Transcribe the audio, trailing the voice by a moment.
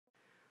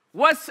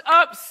What's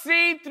up,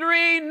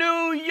 C3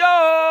 New York?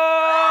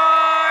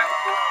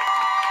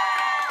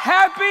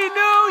 Happy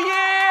New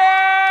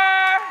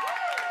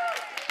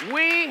Year!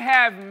 We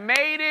have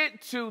made it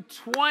to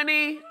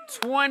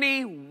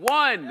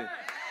 2021.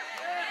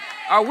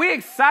 Are we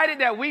excited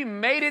that we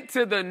made it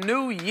to the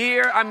new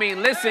year? I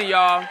mean, listen,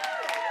 y'all.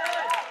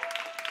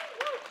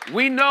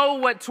 We know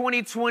what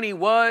 2020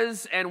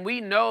 was, and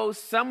we know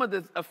some of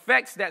the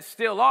effects that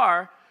still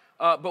are,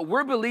 but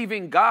we're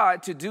believing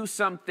God to do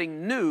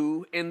something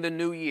new in the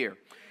new year.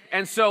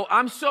 And so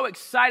I'm so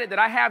excited that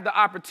I have the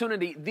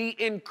opportunity, the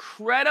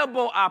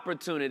incredible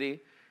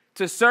opportunity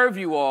to serve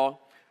you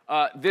all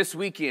this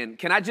weekend.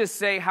 Can I just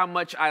say how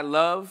much I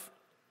love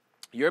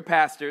your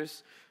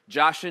pastors,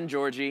 Josh and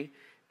Georgie,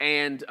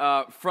 and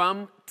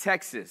from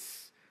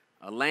Texas,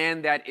 a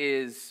land that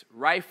is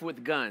rife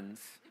with guns.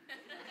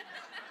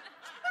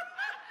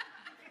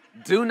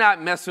 Do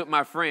not mess with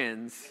my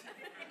friends,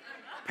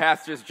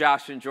 Pastors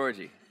Josh and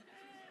Georgie.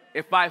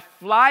 If I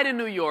fly to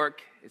New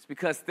York, it's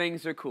because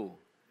things are cool.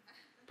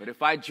 But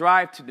if I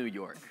drive to New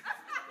York,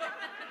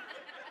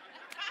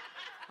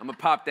 I'm going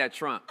to pop that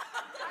trunk.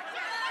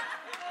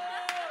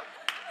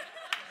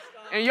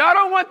 And y'all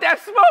don't want that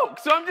smoke,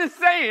 so I'm just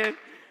saying,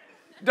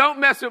 don't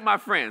mess with my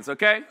friends,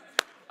 okay?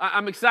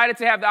 I'm excited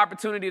to have the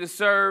opportunity to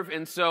serve,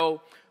 and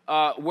so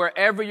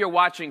wherever you're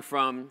watching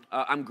from,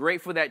 I'm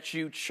grateful that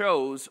you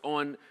chose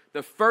on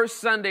the first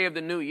Sunday of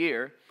the new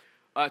year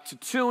to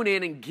tune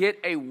in and get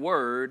a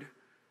word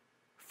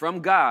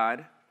from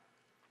God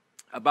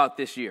about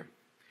this year.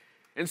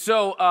 And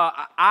so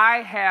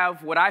I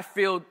have what I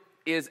feel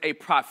is a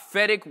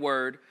prophetic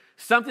word,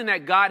 something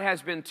that God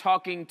has been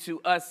talking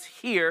to us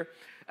here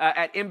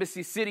at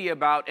Embassy City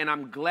about, and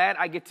I'm glad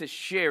I get to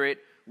share it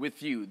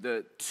with you.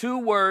 The two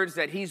words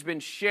that he's been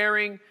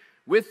sharing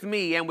with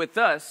me and with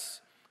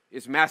us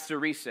is Master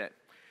Reset.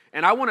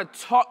 And I want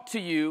to talk to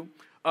you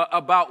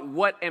about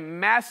what a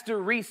master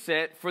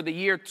reset for the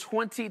year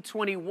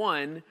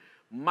 2021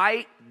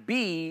 might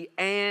be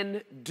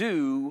and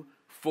do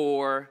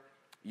for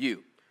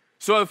you.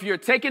 So if you're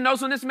taking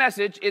notes on this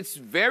message, it's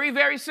very,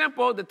 very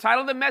simple. The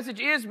title of the message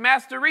is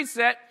Master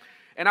Reset.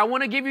 And I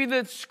want to give you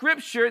the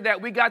scripture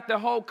that we got the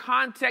whole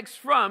context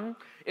from.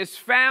 It's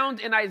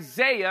found in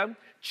Isaiah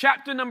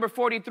chapter number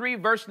 43,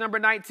 verse number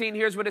 19.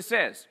 Here's what it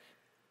says.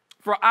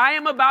 For I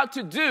am about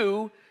to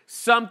do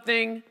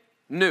something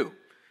new.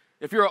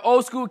 If you're an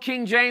old school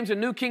King James or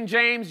New King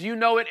James, you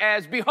know it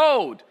as,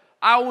 behold,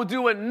 I will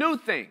do a new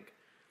thing.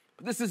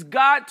 But this is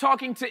God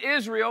talking to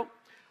Israel.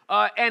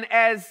 And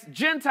as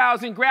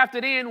Gentiles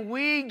engrafted in,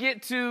 we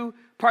get to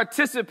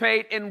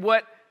participate in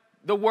what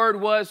the word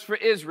was for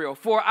Israel.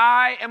 For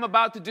I am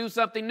about to do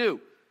something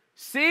new.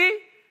 See,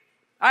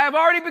 I have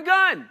already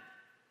begun.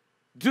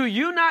 Do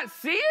you not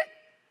see it?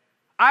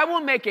 I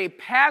will make a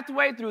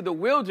pathway through the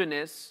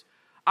wilderness.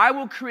 I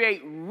will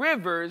create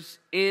rivers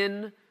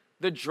in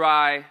the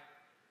dry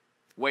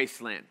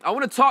wasteland. I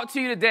want to talk to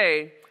you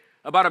today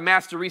about a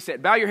master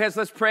reset. Bow your heads,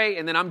 let's pray,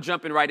 and then I'm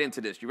jumping right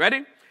into this. You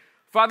ready?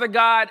 Father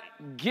God,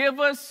 give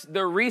us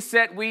the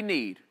reset we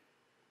need.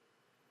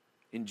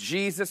 In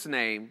Jesus'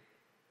 name,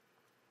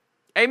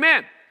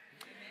 amen.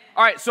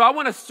 All right, so I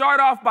want to start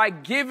off by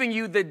giving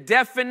you the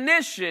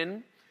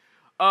definition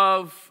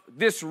of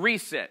this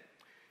reset.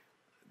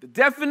 The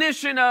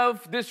definition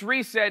of this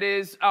reset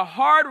is a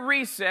hard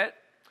reset,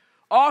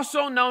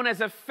 also known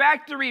as a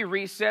factory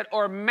reset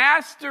or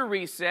master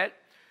reset,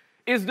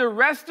 is the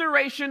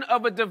restoration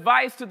of a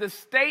device to the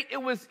state it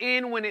was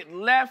in when it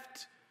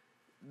left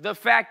the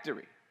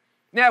factory.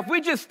 Now, if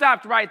we just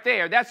stopped right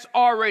there, that's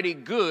already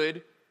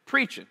good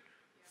preaching.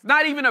 It's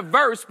not even a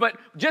verse, but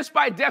just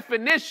by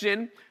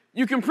definition,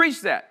 you can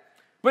preach that.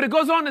 But it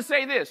goes on to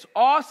say this: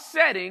 all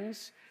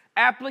settings,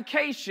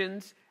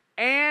 applications,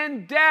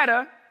 and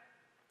data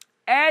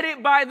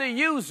added by the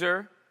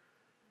user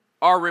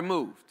are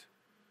removed.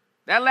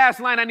 That last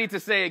line I need to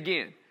say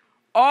again.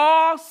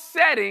 All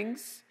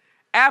settings,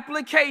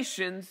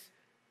 applications,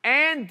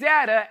 and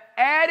data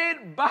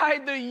added by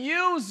the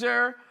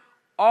user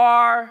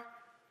are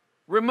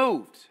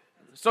removed.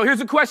 So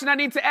here's a question I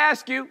need to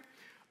ask you.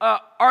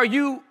 Are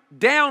you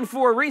down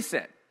for a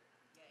reset?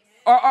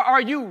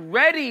 Are you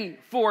ready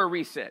for a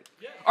reset?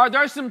 Are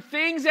there some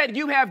things that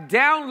you have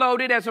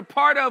downloaded as a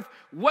part of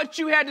what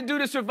you had to do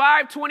to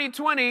survive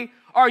 2020?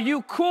 Are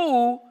you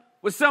cool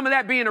with some of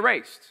that being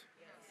erased?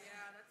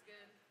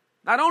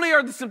 Not only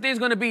are some things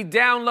going to be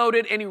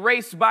downloaded and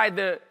erased by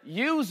the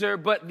user,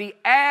 but the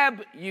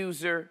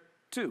abuser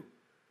too.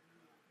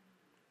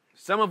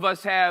 Some of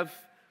us have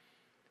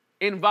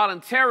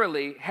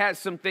involuntarily had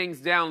some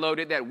things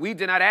downloaded that we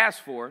did not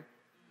ask for,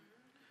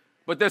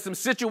 but there's some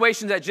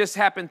situations that just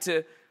happen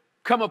to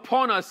come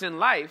upon us in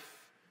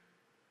life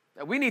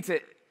that we need to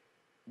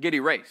get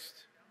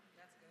erased.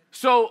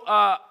 So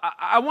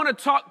I want to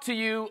talk to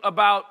you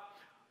about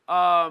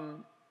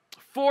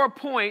 4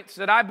 points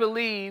that I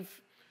believe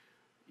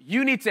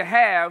you need to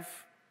have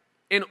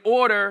in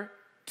order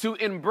to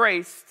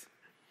embrace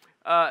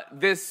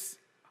this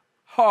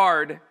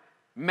hard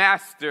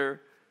master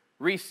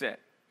reset.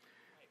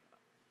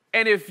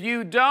 And if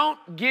you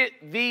don't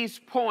get these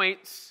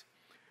points,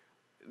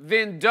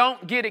 then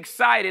don't get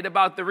excited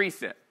about the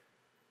reset.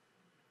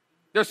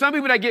 There's some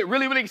people that get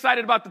really, really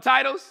excited about the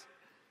titles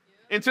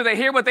until they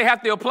hear what they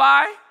have to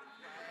apply.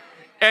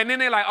 And then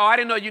they're like, oh, I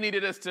didn't know you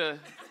needed us to,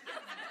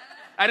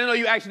 I didn't know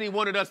you actually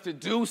wanted us to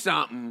do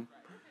something,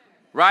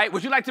 right?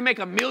 Would you like to make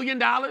 $1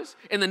 million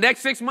in the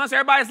next 6 months?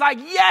 Everybody's like,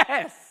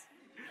 yes.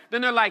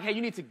 Then they're like, hey,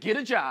 you need to get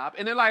a job.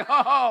 And they're like,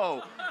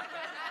 oh,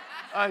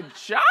 a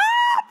job?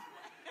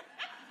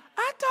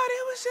 I thought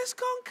it was just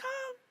going to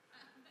come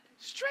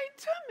straight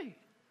to me.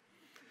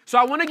 So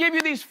I want to give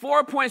you these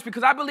 4 points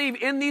because I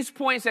believe in these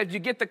points that you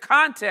get the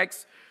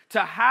context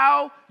to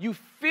how you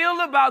feel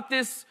about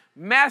this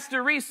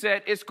master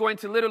reset, it's going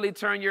to literally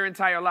turn your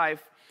entire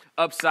life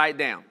upside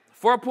down.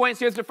 4 points.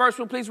 Here's the first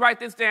one. Please write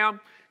this down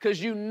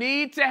because you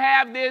need to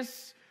have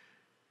this.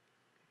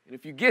 And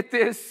if you get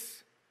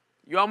this,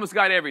 you almost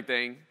got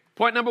everything.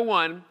 Point number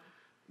 1,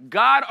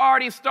 God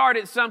already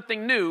started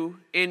something new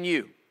in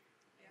you.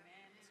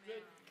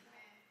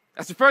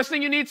 That's the first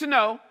thing you need to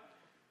know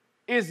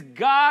is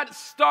God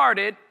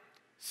started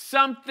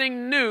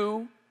something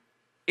new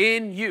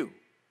in you.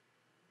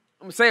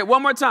 I'm going to say it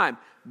one more time.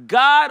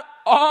 God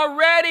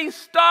already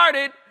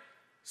started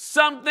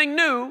something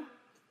new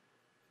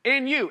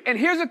in you. And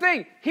here's the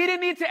thing. He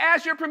didn't need to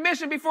ask your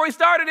permission before he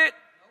started it.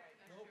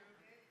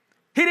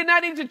 He did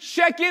not need to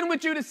check in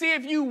with you to see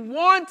if you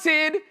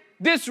wanted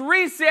this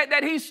reset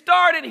that he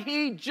started.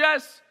 He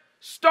just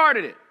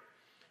started it.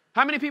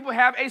 How many people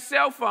have a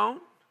cell phone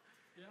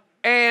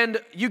and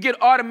you get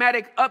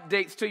automatic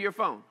updates to your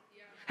phone?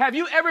 Have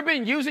you ever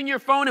been using your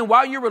phone and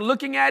while you were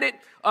looking at it,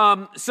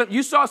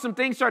 you saw some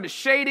things started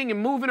shading and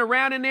moving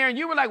around in there and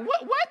you were like,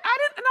 what? I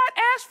did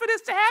not ask for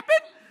this to happen.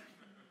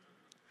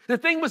 The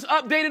thing was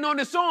updated on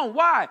its own.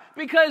 Why?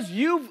 Because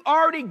you've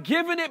already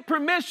given it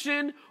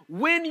permission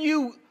when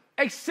you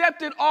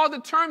accepted all the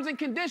terms and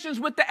conditions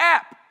with the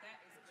app.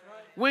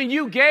 When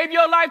you gave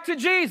your life to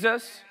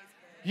Jesus,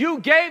 you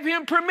gave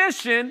him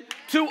permission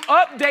to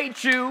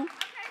update you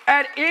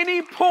at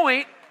any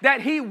point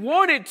that he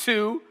wanted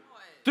to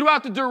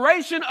throughout the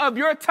duration of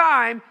your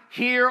time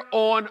here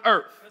on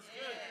earth.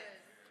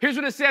 Here's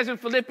what it says in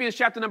Philippians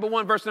chapter number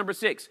 1, verse number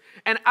 6.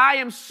 And I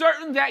am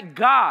certain that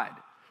God,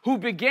 who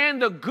began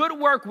the good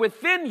work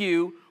within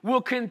you,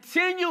 will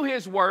continue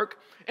his work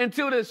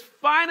until it is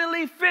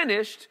finally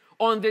finished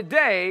on the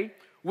day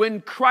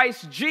when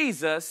Christ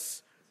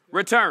Jesus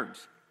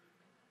returns.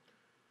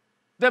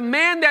 The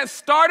man that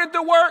started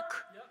the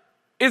work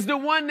is the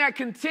one that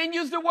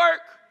continues the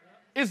work,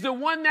 is the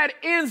one that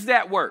ends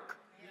that work.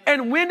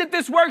 And when did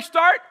this work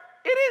start?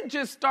 It didn't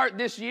just start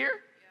this year.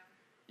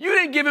 You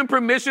didn't give him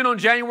permission on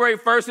January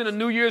 1st in a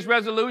New Year's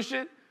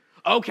resolution.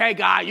 Okay,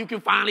 God, you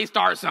can finally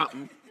start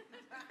something.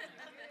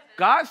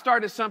 God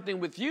started something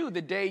with you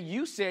the day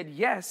you said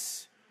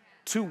yes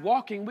to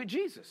walking with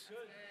Jesus.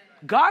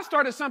 God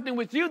started something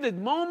with you the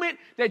moment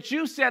that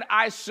you said,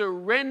 I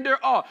surrender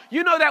all.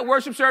 You know that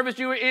worship service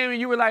you were in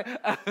and you were like,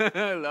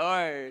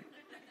 Lord,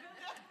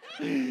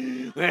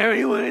 whatever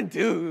you want to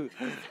do,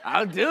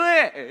 I'll do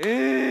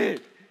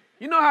it.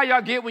 You know how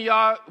y'all get when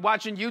y'all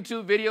watching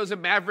YouTube videos of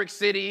Maverick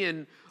City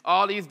and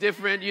all these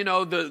different,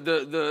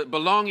 the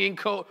belonging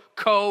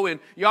co and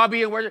y'all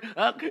be in worship,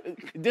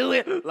 do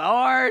it,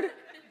 Lord.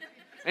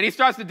 And he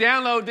starts to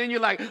download, then you're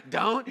like,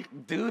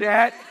 don't do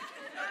that.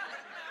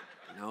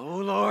 No,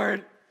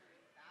 Lord.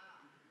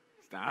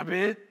 Stop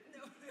it.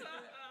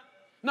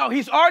 No,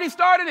 he's already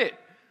started it.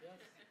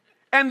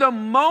 And the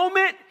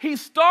moment he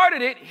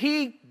started it,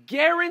 he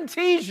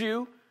guarantees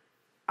you,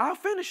 I'll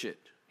finish it.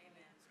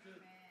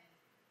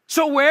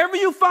 So wherever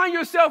you find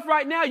yourself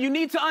right now, you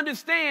need to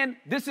understand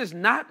this is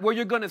not where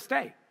you're going to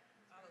stay.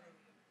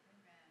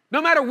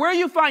 No matter where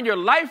you find your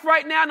life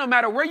right now, no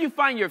matter where you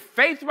find your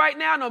faith right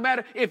now, no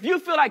matter if you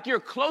feel like you're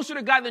closer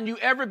to God than you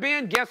ever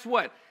been, guess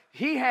what?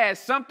 He has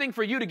something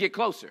for you to get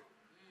closer.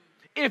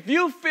 If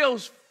you feel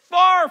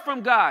far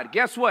from God,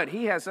 guess what?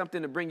 He has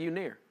something to bring you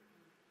near.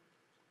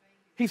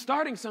 He's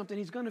starting something.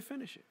 He's going to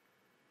finish it.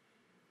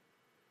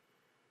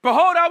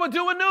 Behold, I will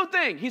do a new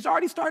thing. He's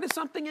already started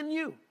something in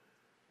you.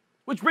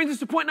 Which brings us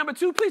to point number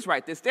 2. Please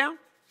write this down.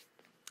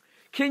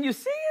 Can you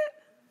see it?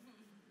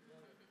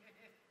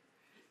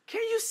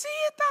 Can you see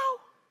it,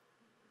 though?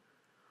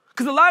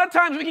 Because a lot of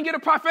times we can get a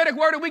prophetic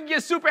word and we can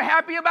get super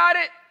happy about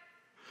it.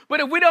 But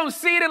if we don't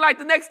see it in like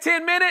the next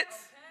 10 minutes,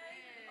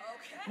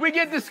 we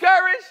get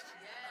discouraged.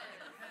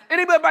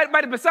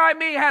 Anybody beside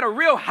me had a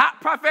real hot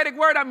prophetic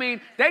word? I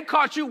mean, they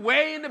caught you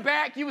way in the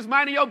back. You was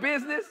minding your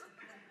business,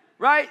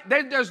 right?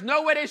 There's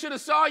no way they should have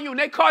saw you, and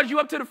they called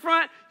you up to the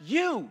front.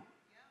 You,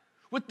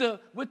 with the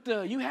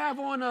you have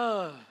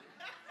on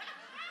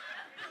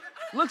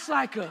looks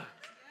like a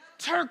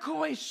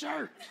turquoise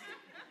shirt.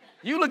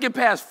 You looking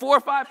past 4 or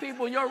 5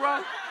 people in your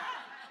row.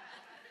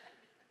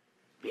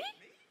 Me?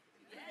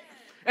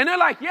 And they're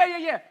like,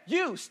 yeah.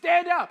 You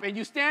stand up. And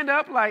you stand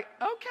up like,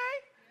 okay.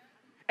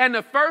 And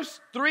the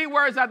first 3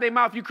 words out their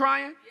mouth, you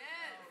crying?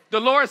 Yes.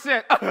 The Lord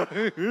said,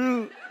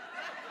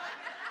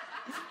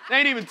 they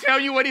ain't even tell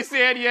you what he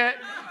said yet.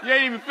 You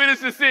ain't even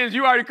finished the sentence.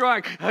 You already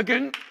crying. I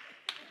couldn't.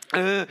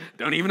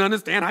 Don't even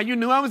understand how you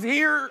knew I was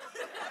here.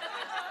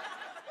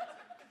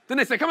 Then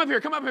they say, come up here,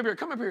 come up here,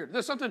 come up here.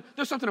 There's something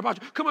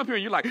about you. Come up here.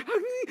 And you're like,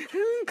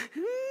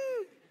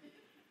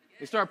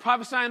 they start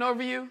prophesying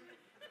over you.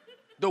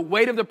 The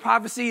weight of the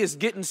prophecy is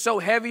getting so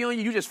heavy on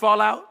you, you just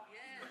fall out.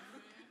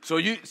 So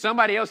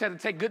somebody else had to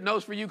take good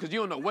notes for you because you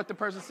don't know what the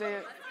person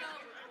said.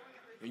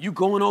 And you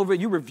going over it,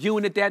 you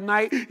reviewing it that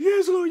night.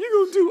 Yes, Lord, you're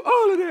going to do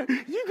all of that.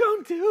 You're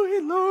going to do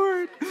it,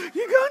 Lord.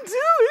 You're going to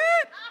do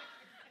it.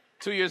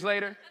 2 years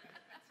later.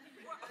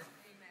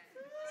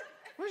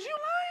 Was you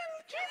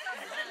lying,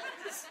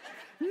 Jesus?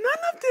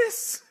 None of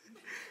this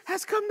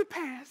has come to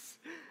pass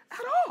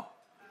at all.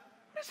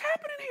 What's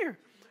happening here?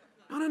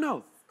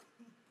 No.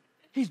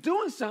 He's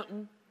doing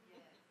something,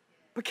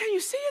 but can you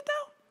see it,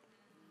 though?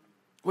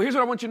 Well, here's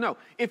what I want you to know.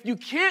 If you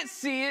can't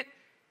see it,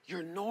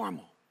 you're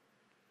normal.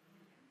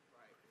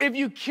 If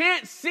you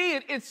can't see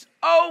it, it's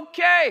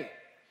okay.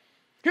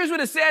 Here's what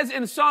it says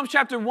in Psalm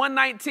chapter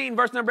 119,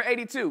 verse number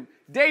 82.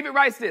 David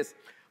writes this,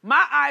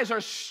 my eyes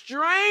are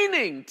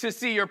straining to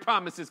see your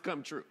promises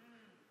come true.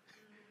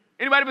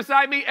 Anybody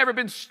beside me ever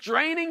been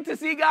straining to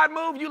see God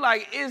move? You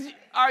like,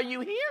 are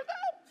you here though?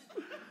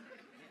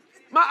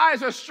 My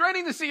eyes are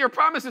straining to see your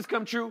promises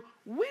come true.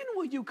 When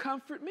will you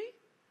comfort me?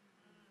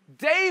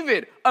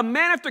 David, a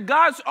man after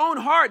God's own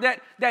heart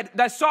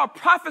that saw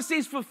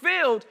prophecies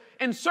fulfilled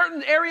in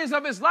certain areas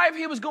of his life,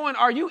 he was going,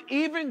 are you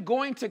even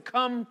going to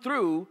come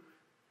through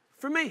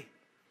for me?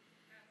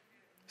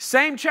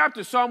 Same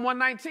chapter, Psalm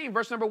 119,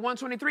 verse number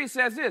 123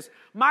 says this,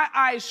 my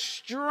eyes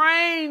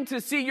strain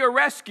to see your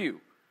rescue,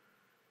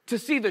 to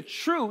see the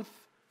truth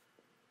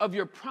of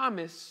your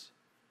promise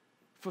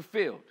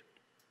fulfilled.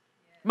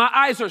 My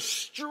eyes are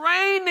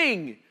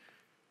straining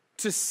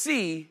to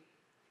see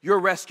your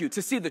rescue,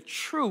 to see the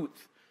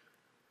truth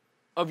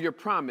of your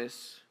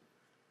promise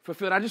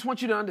fulfilled. I just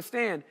want you to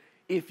understand,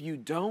 if you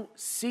don't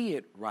see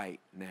it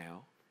right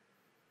now,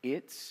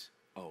 it's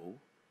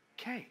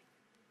okay.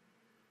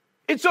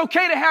 It's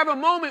okay to have a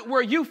moment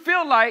where you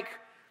feel like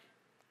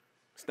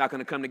it's not going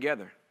to come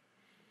together.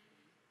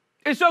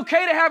 It's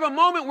okay to have a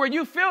moment where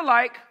you feel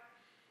like,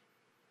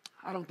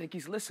 I don't think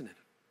he's listening.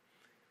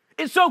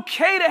 It's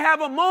okay to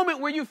have a moment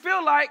where you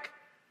feel like,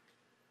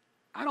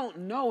 I don't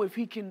know if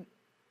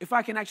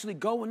I can actually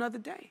go another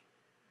day.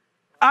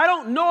 I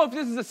don't know if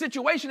this is a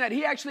situation that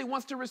he actually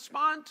wants to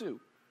respond to.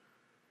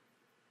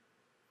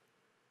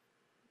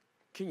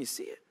 Can you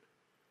see it?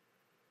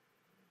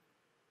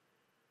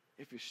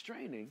 If you're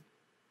straining,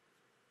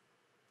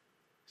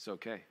 it's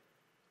okay.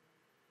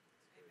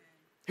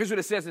 Here's what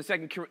it says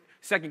in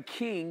 2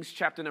 Kings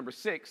chapter number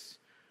 6,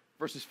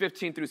 verses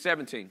 15 through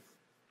 17.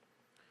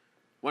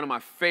 One of my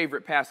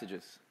favorite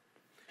passages.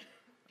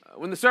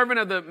 When the servant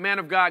of the man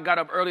of God got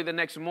up early the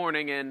next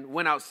morning and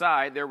went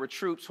outside, there were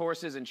troops,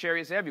 horses, and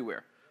chariots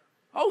everywhere.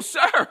 Oh,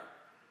 sir,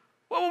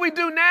 what will we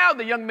do now?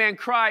 The young man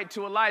cried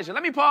to Elijah.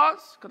 Let me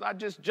pause, because I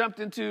just jumped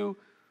into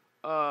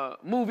a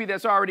movie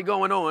that's already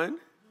going on. I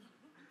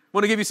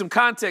want to give you some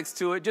context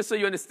to it, just so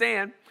you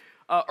understand.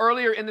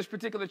 Earlier in this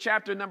particular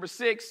chapter, number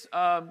 6,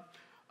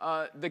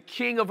 the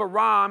king of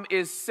Aram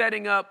is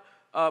setting up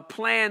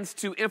plans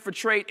to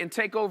infiltrate and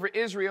take over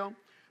Israel.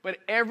 But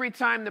every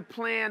time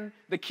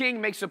the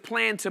king makes a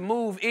plan to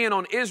move in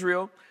on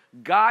Israel,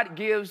 God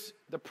gives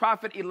the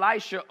prophet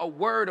Elisha a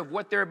word of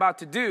what they're about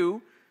to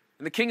do.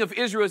 And the king of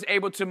Israel is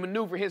able to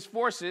maneuver his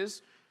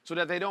forces so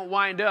that they don't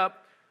wind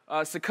up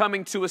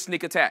succumbing to a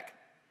sneak attack.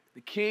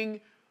 The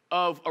king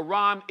of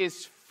Aram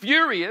is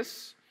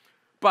furious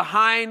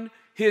behind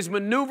his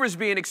maneuvers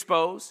being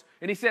exposed.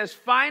 And he says,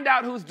 find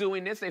out who's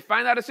doing this. They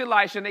find out it's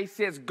Elisha. And he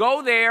says,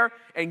 go there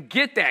and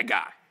get that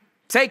guy.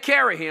 Take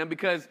care of him,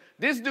 because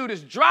this dude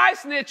is dry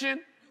snitching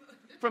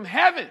from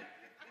heaven.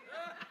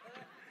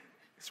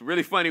 It's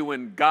really funny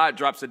when God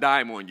drops a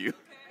dime on you.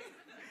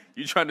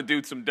 You're trying to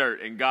do some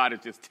dirt, and God is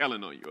just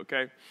telling on you,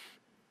 okay?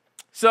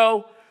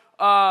 So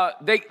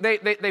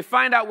they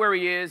find out where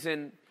he is,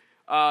 and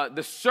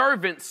the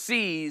servant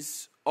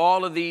sees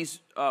all of these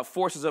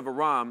forces of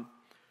Aram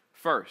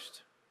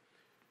first.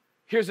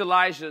 Here's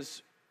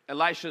Elisha's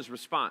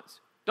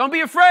response. Don't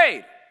be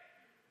afraid,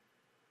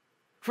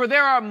 for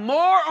there are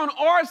more on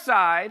our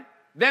side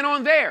than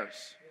on theirs.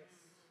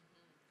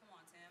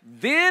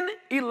 Then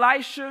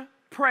Elisha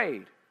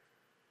prayed,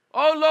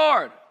 oh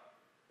Lord,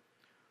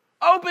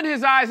 open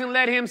his eyes and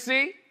let him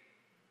see.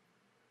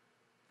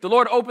 The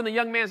Lord opened the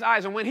young man's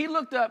eyes, and when he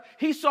looked up,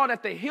 he saw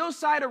that the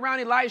hillside around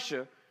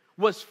Elisha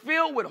was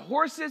filled with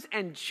horses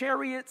and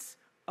chariots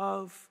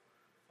of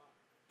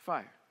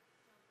fire.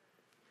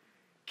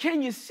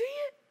 Can you see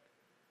it?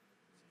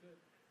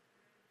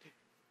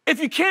 If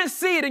you can't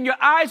see it and your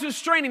eyes are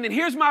straining, then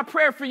here's my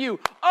prayer for you.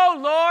 Oh,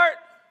 Lord,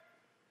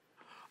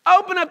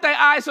 open up their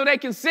eyes so they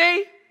can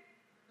see.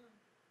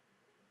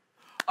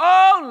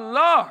 Oh,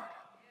 Lord,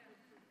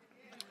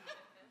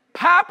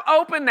 pop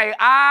open their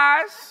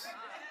eyes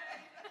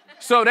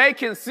so they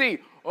can see.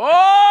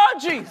 Oh,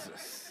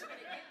 Jesus.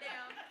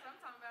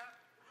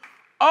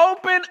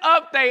 Open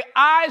up their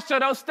eyes so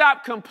they'll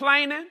stop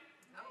complaining.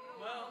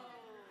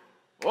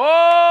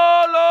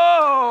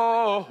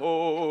 Oh,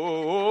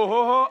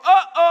 Lord.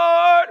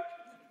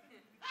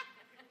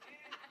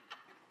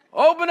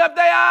 Open up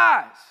their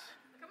eyes.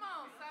 Come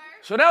on, sir.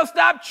 So they'll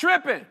stop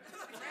tripping.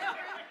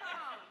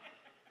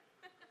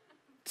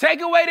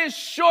 Take away this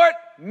short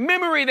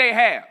memory they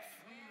have,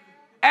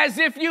 as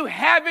if you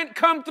haven't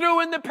come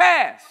through in the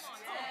past,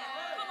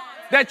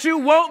 that you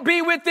won't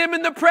be with them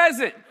in the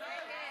present,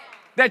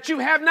 that you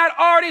have not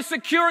already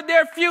secured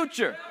their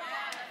future.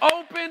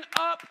 Open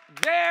up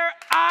their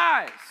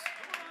eyes.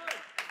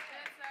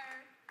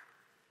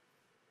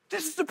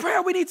 This is the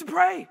prayer we need to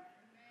pray.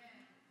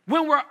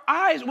 When our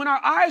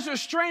eyes are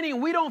straining,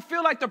 we don't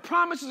feel like the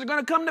promises are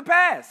going to come to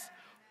pass.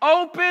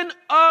 Open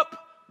up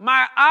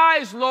my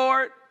eyes,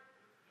 Lord,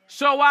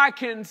 so I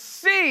can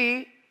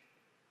see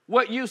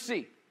what you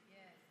see.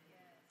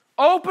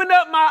 Open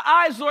up my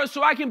eyes, Lord,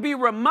 so I can be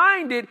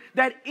reminded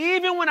that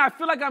even when I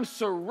feel like I'm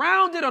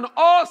surrounded on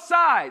all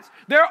sides,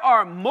 there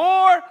are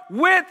more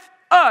with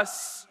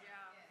us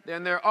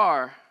than there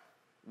are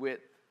with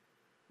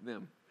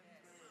them.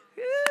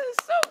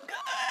 It's so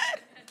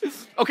good.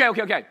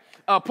 Okay.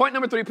 Point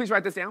number 3, please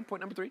write this down.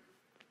 Point number 3.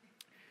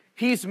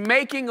 He's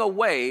making a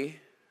way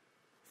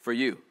for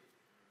you.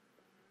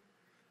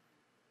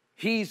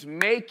 He's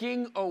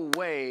making a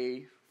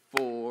way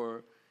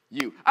for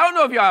you. I don't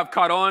know if y'all have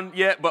caught on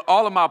yet, but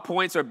all of my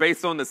points are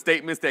based on the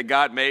statements that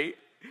God made.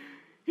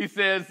 He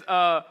says,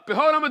 behold,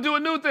 I'm going to do a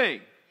new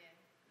thing.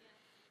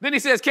 Then he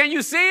says, can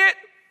you see it?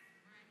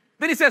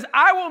 Then he says,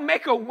 I will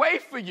make a way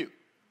for you.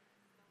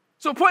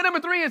 So point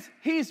number 3 is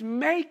he's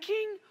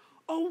making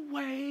a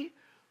way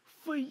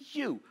for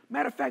you.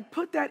 Matter of fact,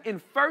 put that in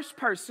first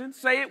person.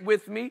 Say it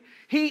with me.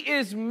 He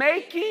is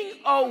making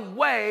a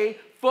way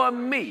for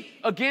me.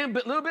 Again, a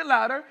little bit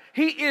louder.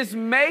 He is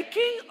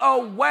making a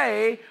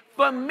way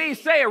for me.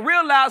 Say it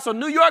real loud so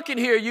New York can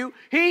hear you.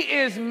 He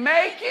is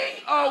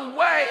making a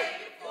way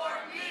for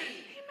me.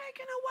 He's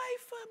making a way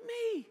for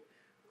me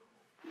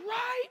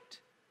right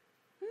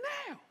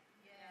now.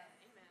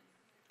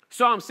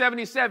 Psalm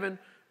 77,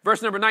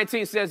 verse number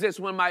 19 says this.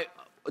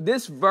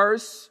 This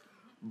verse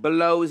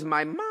blows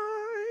my mind.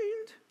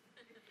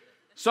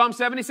 Psalm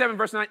 77,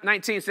 verse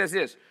 19 says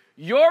this.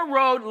 Your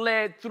road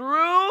led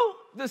through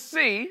the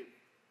sea,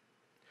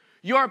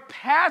 your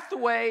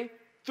pathway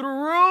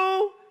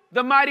through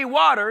the mighty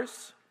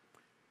waters,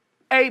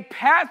 a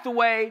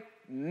pathway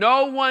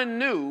no one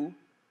knew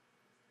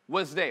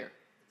was there.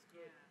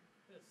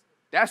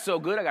 That's so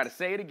good, I got to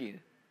say it again.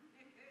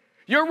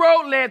 Your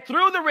road led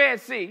through the Red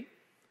Sea,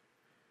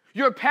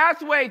 your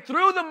pathway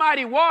through the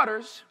mighty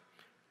waters,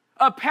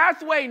 a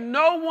pathway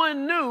no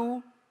one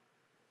knew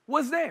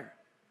was there.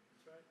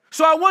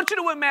 So I want you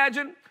to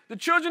imagine the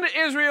children of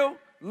Israel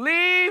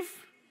leave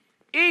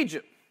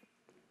Egypt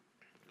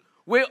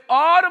with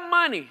all the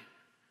money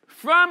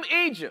from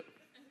Egypt,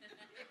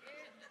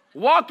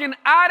 walking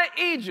out of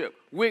Egypt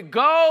with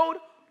gold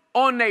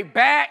on their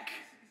back.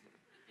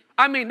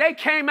 I mean, they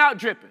came out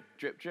dripping,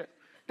 drip, drip.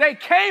 They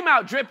came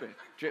out dripping,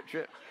 drip,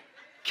 drip.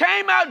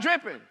 Came out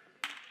dripping.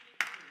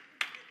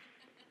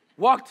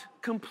 Walked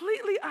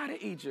completely out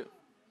of Egypt.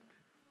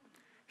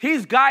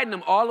 He's guiding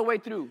them all the way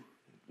through.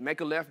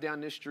 Make a left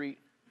down this street.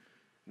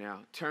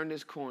 Now turn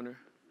this corner.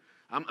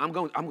 I'm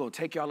going to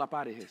take y'all up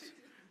out of this.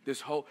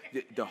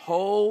 The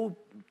whole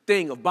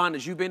thing of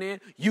bondage you've been in,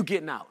 you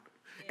getting out.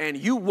 And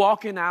you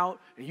walking out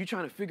and you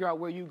trying to figure out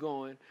where you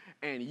going.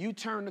 And you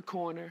turn the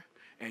corner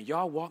and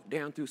y'all walk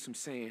down through some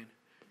sand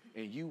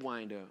and you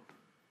wind up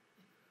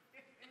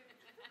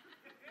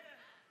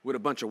with a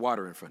bunch of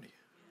water in front of you.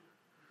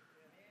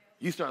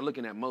 You start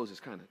looking at Moses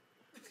kind of.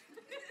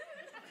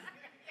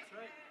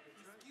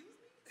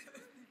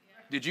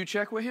 Did you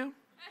check with him?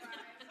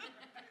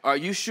 Are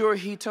you sure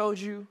he told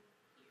you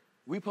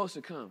we supposed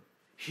to come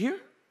here?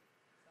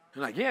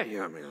 You're like, yeah,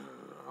 I mean,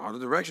 all the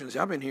directions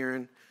I've been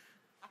hearing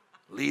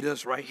lead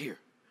us right here.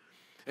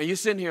 And you're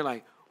sitting here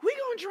like, we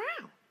gonna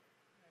drown.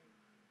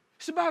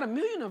 It's about 1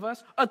 million of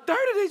us. 1/3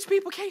 of these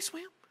people can't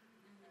swim.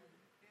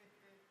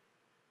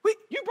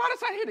 You brought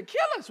us out here to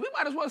kill us. We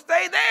might as well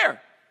stay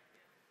there.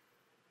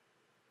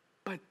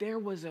 But there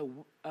was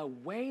a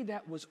way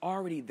that was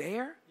already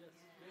there.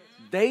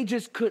 They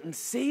just couldn't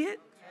see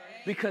it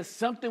because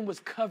something was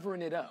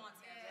covering it up.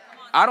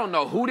 I don't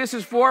know who this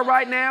is for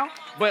right now,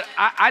 but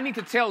I need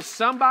to tell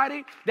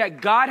somebody that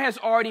God has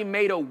already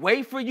made a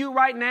way for you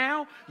right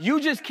now.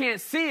 You just can't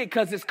see it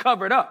because it's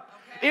covered up.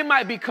 It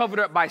might be covered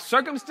up by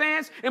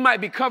circumstance. It might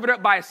be covered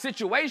up by a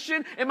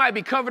situation. It might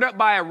be covered up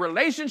by a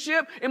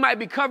relationship. It might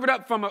be covered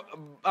up from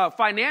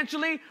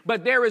financially,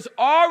 but there is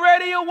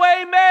already a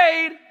way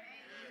made.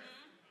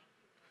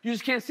 You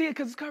just can't see it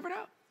because it's covered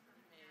up.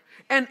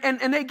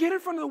 And they get in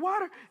front of the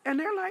water, and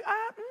they're like,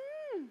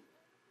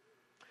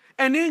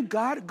 And then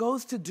God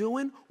goes to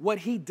doing what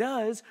he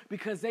does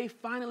because they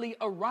finally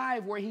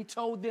arrive where he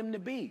told them to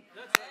be.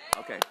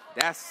 Okay,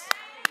 that's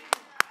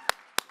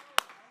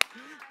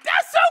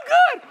so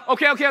good.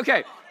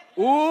 Okay.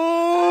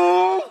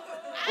 Ooh.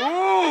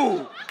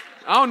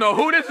 I don't know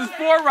who this is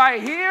for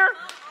right here,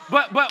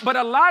 But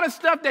a lot of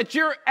stuff that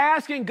you're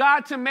asking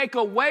God to make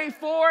a way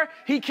for,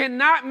 he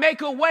cannot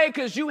make a way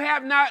because you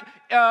have not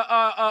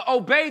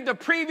obeyed the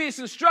previous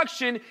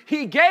instruction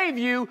he gave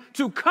you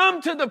to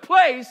come to the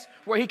place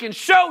where he can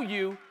show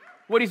you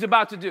what he's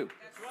about to do.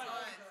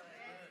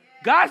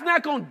 God's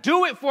not going to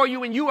do it for you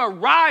when you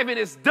arrive and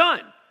it's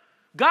done.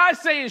 God's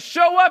saying,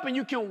 show up and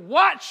you can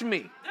watch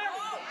me.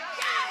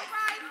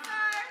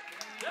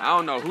 I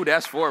don't know who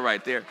that's for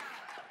right there.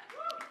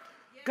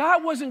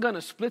 God wasn't going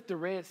to split the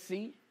Red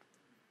Sea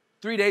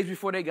 3 days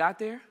before they got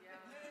there.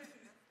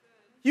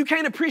 You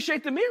can't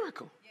appreciate the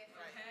miracle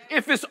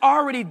if it's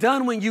already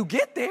done when you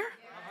get there.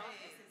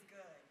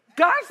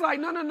 God's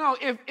like, no.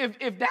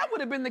 If that would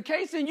have been the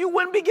case, then you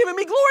wouldn't be giving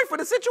me glory for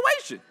the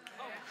situation.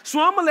 So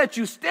I'm going to let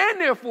you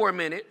stand there for a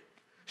minute,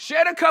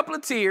 shed a couple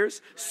of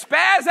tears,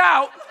 spaz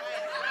out.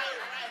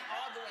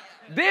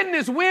 Then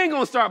this wind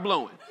going to start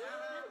blowing.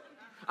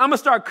 I'm going to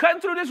start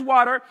cutting through this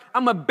water.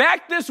 I'm going to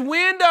back this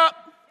wind up.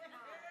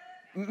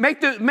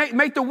 Make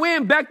the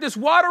wind back this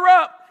water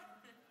up.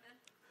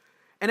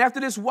 And after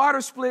this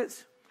water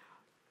splits,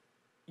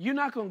 you're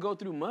not going to go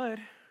through mud.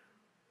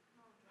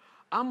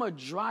 I'm going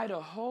to dry the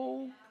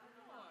whole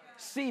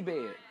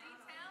seabed.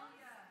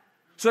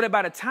 So that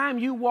by the time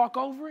you walk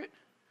over it,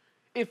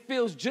 it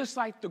feels just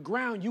like the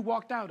ground you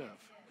walked out of.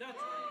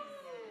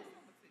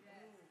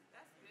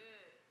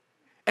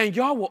 And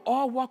y'all will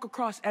all walk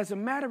across. As a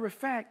matter of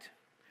fact,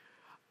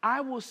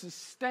 I will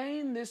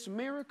sustain this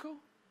miracle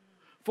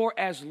for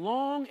as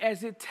long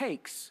as it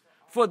takes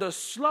for the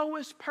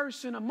slowest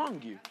person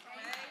among you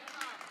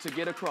to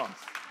get across.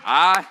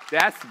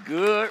 That's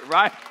good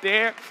right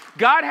there.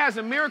 God has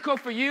a miracle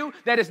for you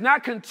that is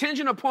not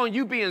contingent upon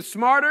you being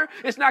smarter.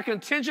 It's not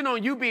contingent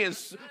on you being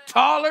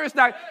taller. It's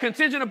not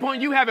contingent upon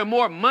you having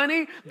more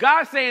money.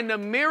 God's saying the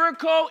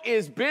miracle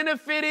is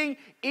benefiting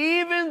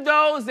even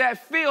those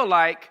that feel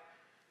like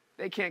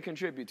they can't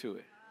contribute to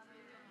it.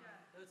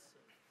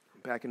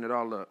 I'm packing it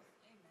all up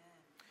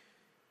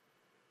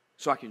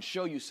so I can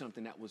show you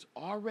something that was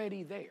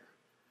already there.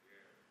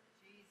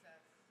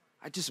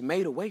 I just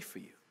made a way for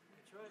you.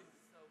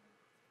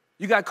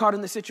 You got caught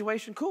in the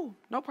situation? Cool,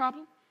 no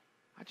problem.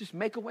 I just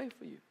make a way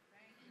for you.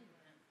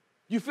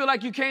 You feel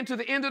like you came to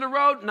the end of the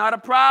road? Not a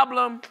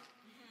problem.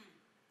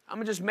 I'm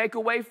going to just make a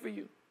way for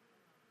you.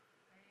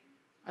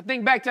 I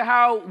think back to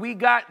how we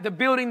got the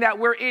building that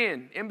we're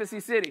in,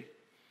 Embassy City.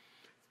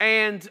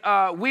 And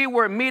we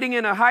were meeting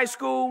in a high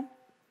school.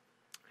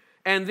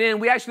 And then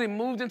we actually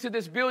moved into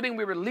this building.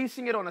 We were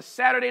leasing it on a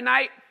Saturday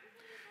night.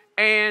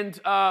 And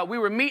we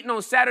were meeting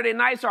on Saturday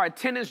nights. Our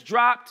attendance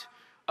dropped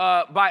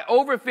by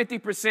over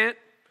 50%.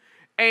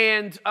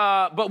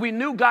 But we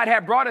knew God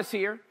had brought us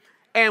here.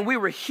 And we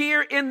were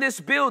here in this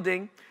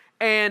building.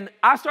 And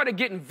I started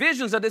getting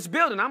visions of this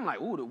building. I'm like,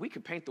 ooh, we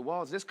could paint the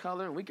walls this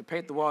color and we could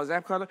paint the walls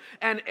that color.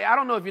 And I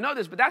don't know if you know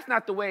this, but that's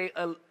not the way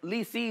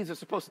lessees are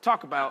supposed to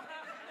talk about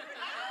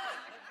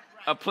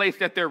a place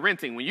that they're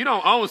renting. When you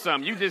don't own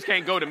something, you just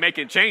can't go to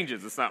making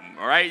changes or something,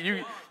 all right?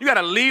 You got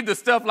to leave the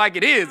stuff like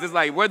it is. It's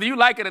like, whether you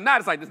like it or not,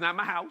 it's like, this is not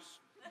my house.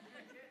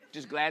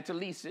 Just glad to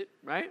lease it,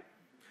 right?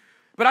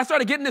 But I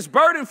started getting this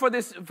burden for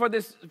this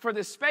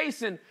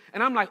space, and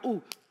I'm like,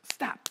 ooh,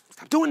 stop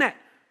doing that.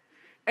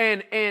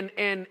 And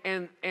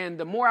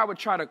the more I would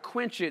try to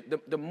quench it,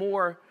 the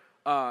more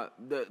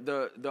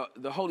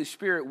the Holy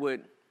Spirit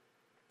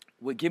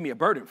would give me a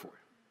burden for it.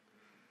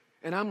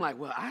 And I'm like,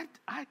 well,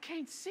 I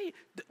can't see it.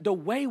 The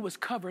way was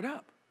covered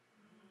up.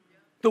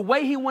 The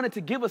way he wanted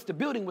to give us the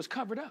building was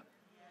covered up.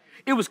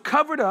 It was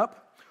covered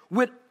up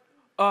with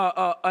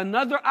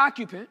another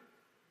occupant.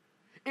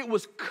 It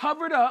was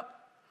covered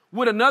up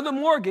with another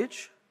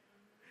mortgage.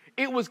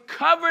 It was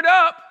covered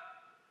up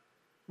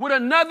with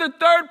another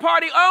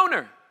third-party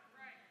owner.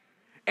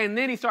 And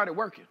then he started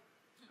working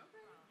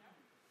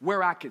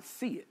where I could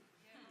see it.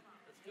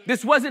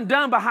 This wasn't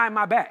done behind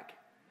my back.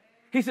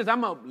 He says,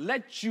 I'm going to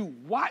let you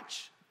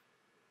watch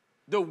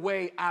the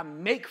way I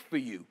make for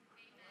you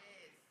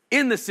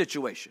in the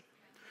situation.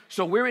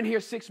 So we're in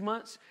here 6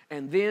 months,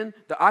 and then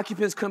the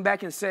occupants come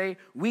back and say,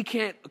 we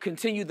can't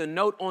continue the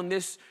note on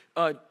this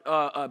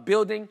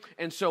building,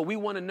 and so we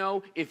want to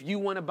know if you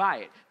want to buy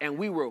it. And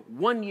we were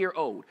 1 year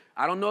old.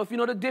 I don't know if you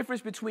know the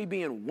difference between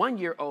being 1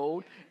 year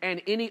old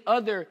and any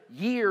other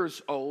years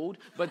old,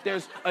 but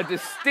there's a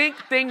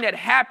distinct thing that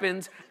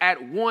happens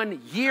at 1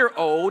 year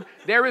old.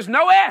 There is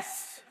no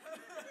S.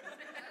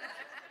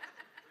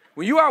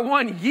 When you are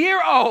 1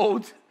 year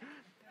old,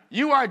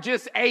 you are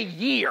just a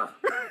year.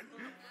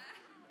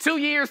 2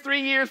 years,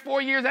 3 years, 4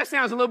 years, that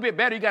sounds a little bit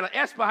better. You got an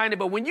S behind it.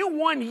 But when you're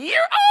 1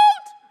 year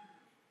old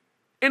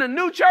in a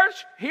new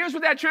church, here's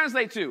what that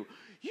translates to.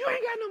 You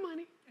ain't got no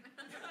money.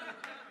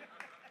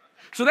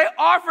 So they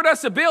offered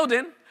us a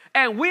building,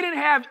 and we didn't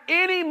have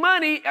any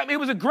money. I mean, it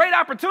was a great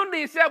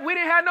opportunity, except we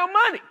didn't have no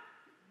money.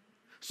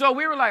 So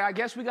we were like, I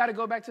guess we got to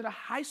go back to the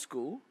high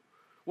school.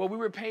 Well, we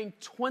were paying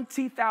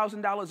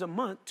 $20,000 a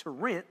month to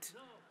rent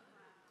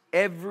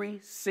every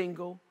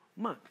single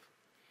month.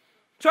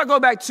 So I go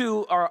back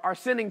to our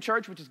sending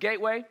church, which is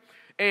Gateway,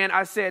 And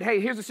I said, hey,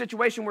 here's the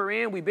situation we're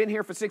in. We've been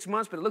here for 6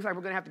 months, but it looks like we're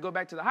going to have to go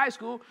back to the high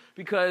school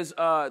because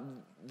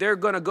they're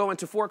going to go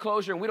into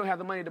foreclosure and we don't have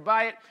the money to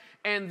buy it.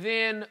 And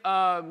then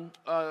the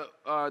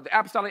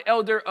apostolic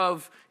elder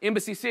of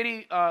Embassy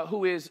City,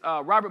 who is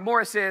Robert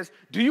Morris, says,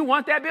 do you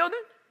want that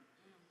building?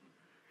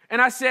 And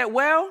I said,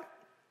 well,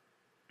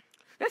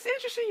 that's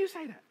interesting you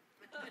say that.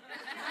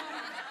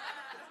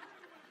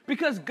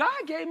 Because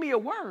God gave me a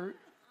word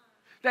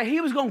that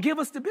he was going to give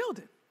us the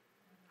building.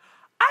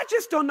 I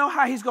just don't know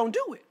how he's going to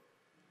do it.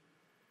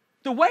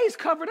 The way's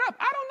covered up.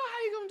 I don't know how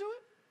he's going to do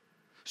it.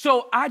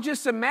 So I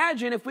just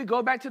imagine if we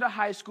go back to the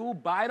high school,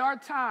 bide our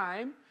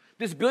time,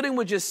 this building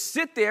would just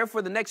sit there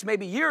for the next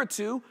maybe year or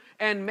two,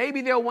 and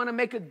maybe they'll want to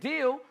make a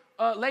deal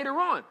later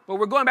on. But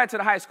we're going back to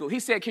the high school. He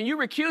said, can you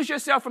recuse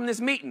yourself from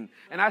this meeting?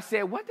 And I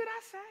said, what did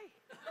I say?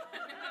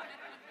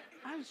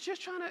 I was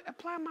just trying to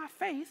apply my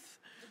faith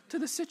to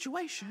the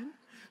situation,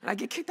 and I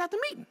get kicked out the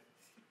meeting.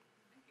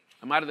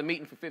 I'm out of the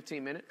meeting for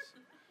 15 minutes.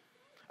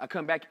 I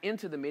come back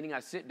into the meeting, I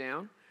sit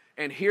down,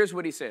 and here's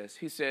what he says.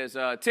 He says,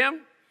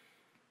 Tim,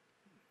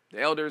 the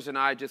elders and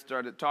I just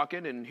started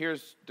talking, and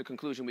here's the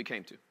conclusion we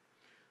came to.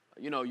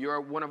 You know, you're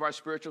one of our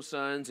spiritual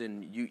sons,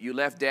 and you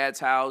left Dad's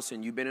house,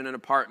 and you've been in an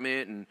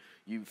apartment, and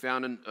you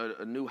found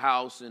a new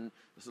house, and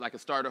it's like a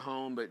starter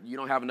home, but you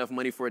don't have enough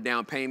money for a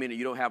down payment, and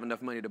you don't have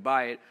enough money to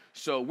buy it,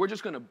 so we're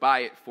just going to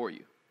buy it for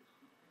you.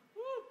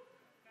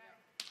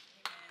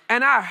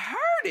 And I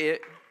heard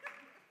it,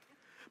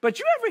 but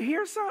you ever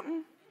hear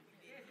something,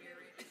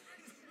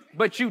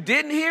 but you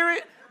didn't hear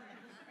it?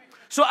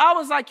 So I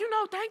was like,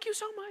 thank you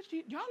so much.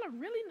 Y'all are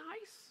really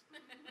nice.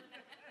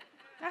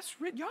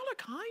 Y'all are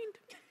kind.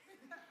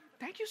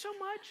 Thank you so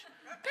much.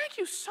 Thank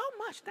you so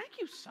much. Thank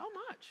you so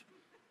much.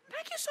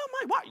 Thank you so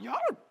much. Wow,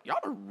 y'all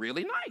are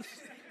really nice.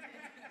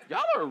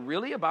 Y'all are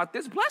really about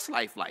this blessed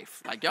life.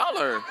 Like y'all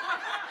really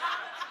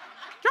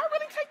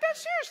take that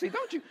seriously,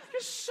 don't you?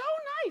 You're so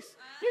nice.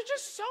 You're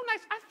just so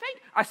nice.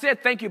 I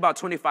said thank you about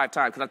 25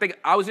 times because I think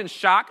I was in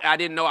shock. I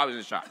didn't know I was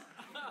in shock.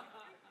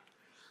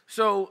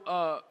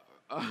 So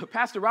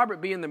Pastor Robert,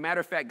 being the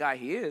matter-of-fact guy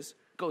he is,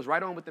 goes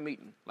right on with the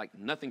meeting. Like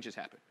nothing just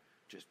happened.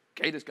 Just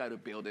gave this guy the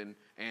building,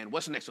 and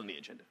what's next on the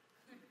agenda?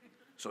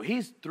 So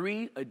he's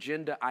 3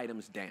 agenda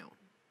items down.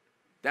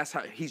 That's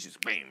how he's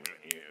just, bam,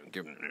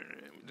 doing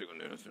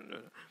this.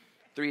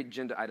 3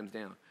 agenda items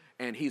down.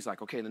 And he's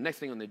like, okay, the next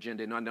thing on the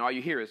agenda, and all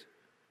you hear is,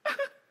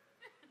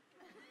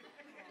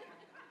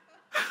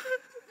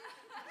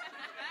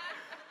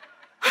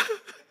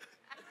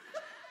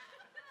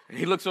 and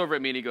he looks over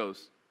at me and he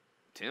goes,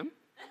 Tim,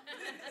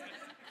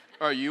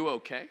 are you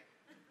okay?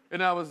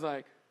 And I was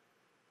like,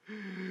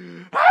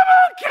 I'm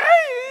okay.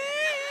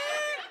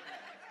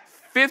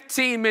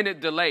 15-minute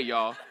delay,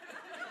 y'all.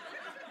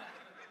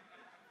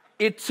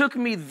 It took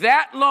me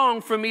that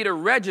long for me to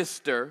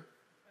register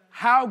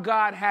how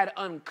God had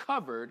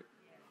uncovered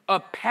a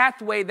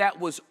pathway that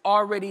was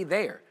already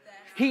there.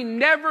 He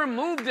never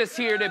moved us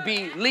here to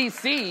be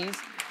leasees.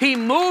 He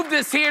moved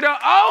us here to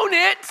own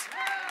it.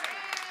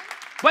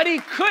 But he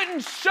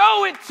couldn't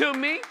show it to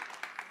me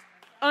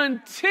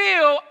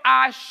until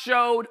I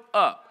showed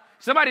up.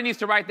 Somebody needs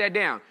to write that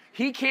down.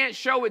 He can't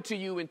show it to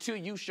you until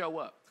you show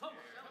up.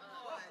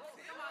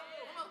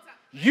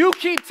 You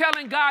keep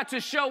telling God to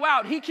show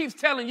out. He keeps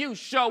telling you,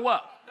 show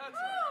up.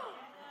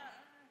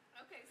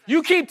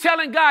 You keep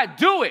telling God,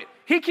 do it.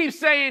 He keeps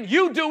saying,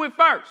 you do it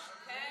first.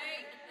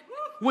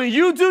 When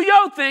you do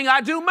your thing,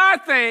 I do my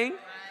thing.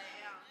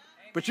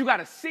 But you got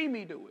to see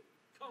me do it.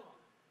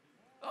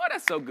 Oh,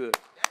 that's so good.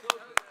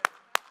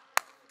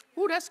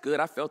 Oh, that's good.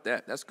 I felt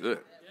that. That's good.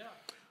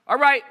 All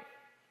right.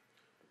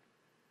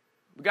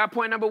 We got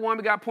point number 1.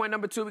 We got point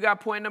number 2. We got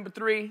point number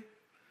 3.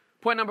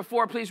 Point number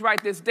 4, please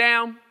write this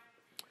down.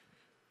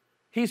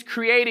 He's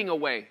creating a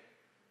way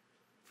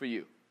for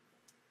you.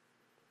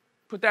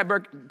 Put that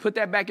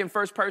back in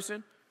first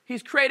person.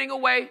 He's creating a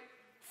way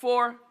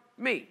for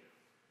me.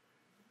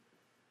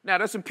 Now,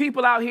 there's some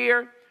people out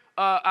here.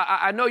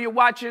 I know you're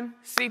watching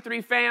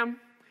C3 Fam,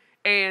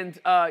 and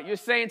you're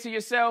saying to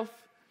yourself,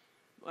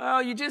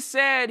 well, you just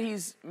said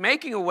he's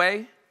making a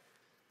way.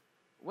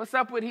 What's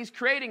up with he's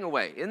creating a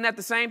way? Isn't that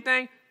the same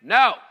thing?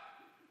 No.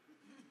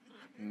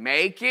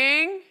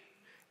 Making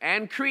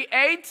and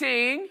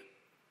creating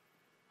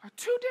are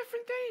 2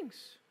 different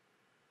things.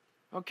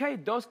 Okay,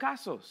 dos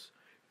casos.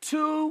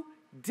 2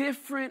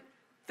 different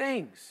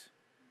things.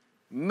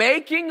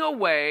 Making a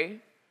way,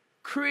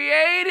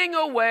 creating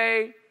a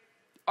way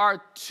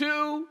are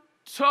 2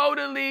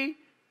 totally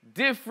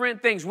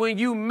different things. When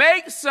you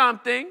make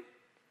something,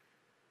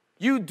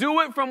 you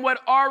do it from what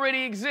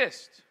already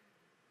exists.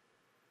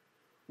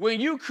 When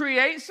you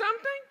create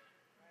something,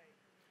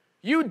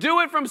 you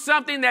do it from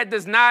something that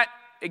does not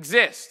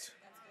exist.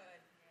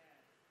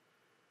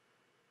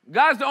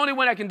 God's the only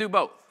one that can do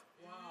both.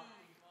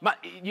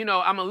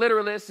 I'm a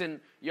literalist, and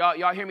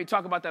y'all hear me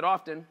talk about that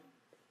often.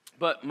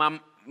 But my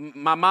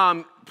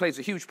mom plays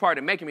a huge part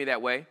in making me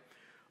that way,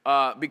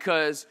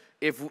 because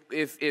if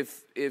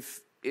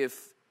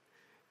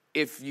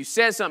you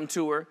said something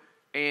to her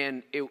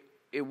and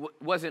it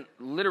wasn't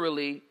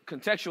literally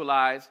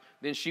contextualized,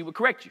 then she would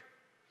correct you.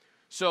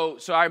 So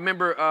I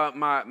remember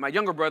my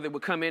younger brother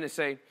would come in and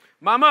say,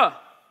 Mama,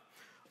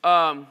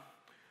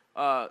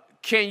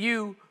 can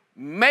you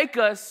make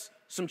us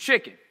some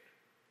chicken?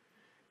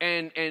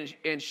 And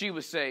she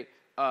would say,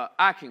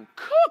 I can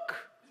cook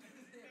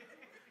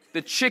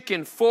the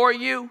chicken for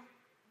you,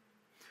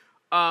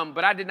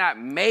 but I did not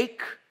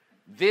make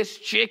this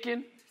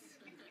chicken.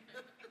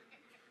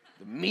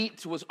 The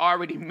meat was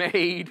already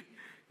made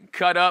and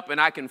cut up, and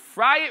I can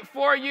fry it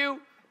for you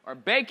or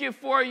bake it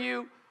for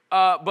you,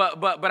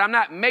 but I'm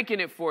not making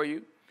it for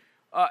you.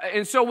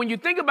 And so when you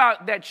think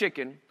about that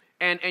chicken,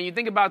 and you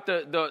think about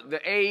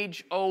the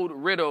age-old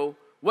riddle,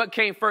 what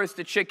came first,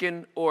 the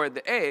chicken or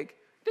the egg?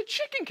 The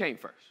chicken came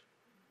first,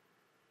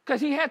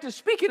 because he had to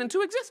speak it into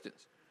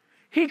existence.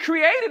 He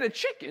created a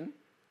chicken,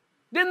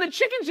 then the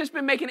chicken's just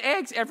been making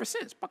eggs ever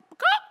since.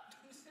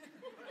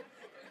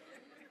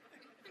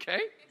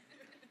 Okay?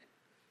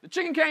 The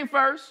chicken came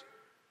first,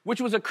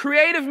 which was a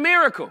creative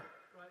miracle.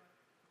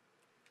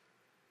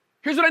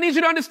 Here's what I need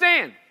you to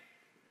understand.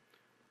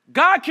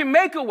 God can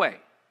make a way.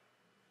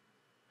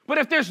 But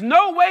if there's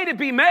no way to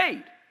be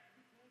made,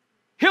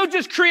 he'll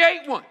just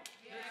create one.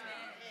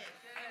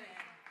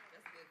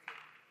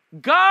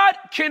 God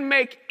can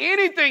make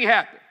anything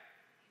happen.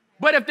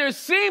 But if there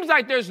seems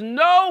like there's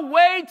no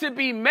way to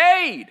be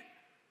made,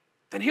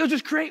 then he'll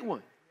just create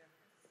one.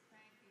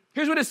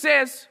 Here's what it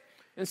says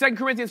in 2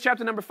 Corinthians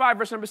chapter number 5,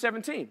 verse number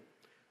 17.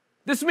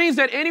 This means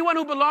that anyone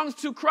who belongs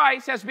to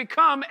Christ has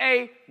become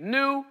a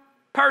new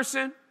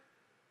person.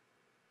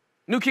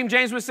 New King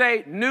James would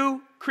say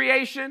new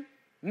creation,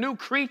 new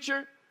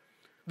creature.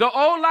 The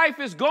old life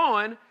is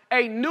gone.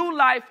 A new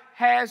life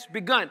has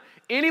begun.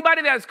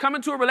 Anybody that has come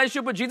into a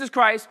relationship with Jesus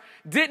Christ,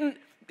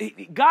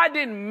 God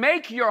didn't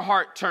make your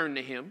heart turn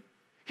to him.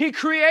 He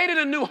created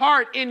a new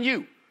heart in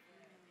you.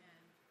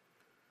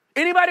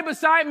 Anybody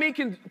beside me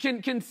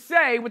can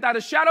say without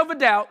a shadow of a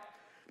doubt,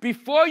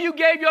 before you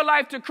gave your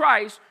life to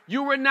Christ,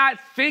 you were not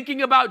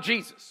thinking about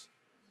Jesus.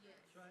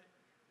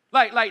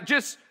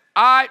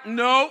 I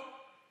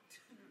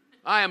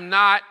am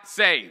not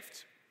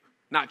saved.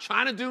 Not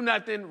trying to do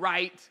nothing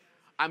right.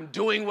 I'm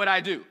doing what I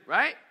do,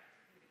 right?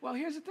 Well,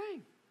 here's the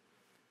thing.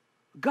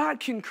 God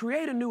can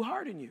create a new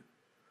heart in you.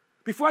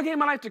 Before I gave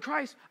my life to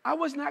Christ, I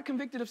was not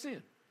convicted of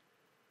sin.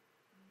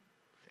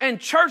 And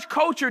church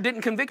culture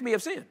didn't convict me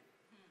of sin.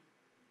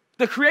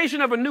 The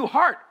creation of a new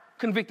heart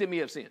convicted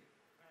me of sin.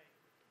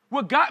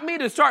 What got me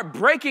to start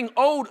breaking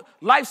old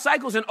life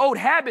cycles and old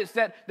habits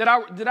that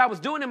I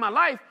was doing in my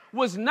life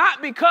was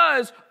not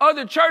because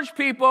other church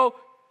people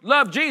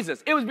loved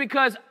Jesus. It was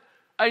because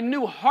a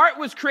new heart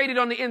was created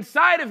on the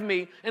inside of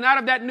me, and out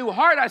of that new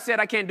heart, I said,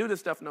 I can't do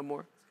this stuff no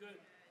more.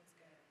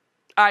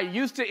 I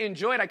used to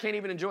enjoy it. I can't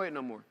even enjoy it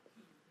no more.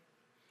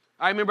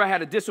 I remember I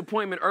had a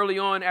disappointment early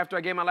on after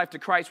I gave my life to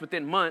Christ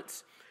within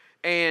months,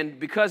 and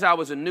because I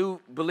was a new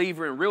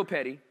believer and real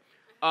petty,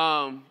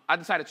 I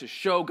decided to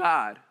show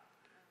God,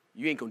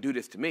 you ain't gonna do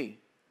this to me.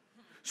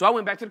 So I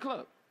went back to the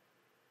club.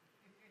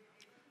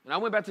 And I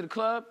went back to the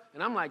club,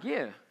 and I'm like,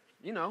 yeah,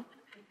 you know.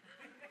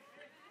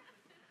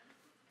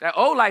 That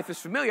old life is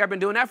familiar. I've been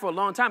doing that for a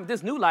long time. But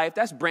this new life,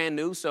 that's brand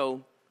new,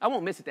 so I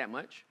won't miss it that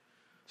much.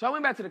 So I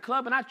went back to the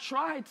club, and I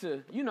tried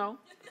to,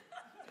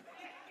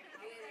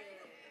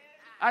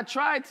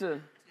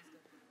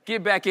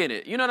 get back in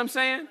it. You know what I'm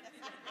saying?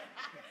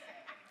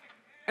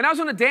 And I was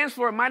on the dance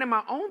floor minding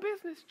my own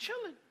business,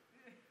 chilling.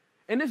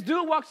 And this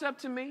dude walks up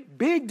to me,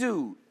 big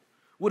dude,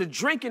 with a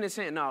drink in his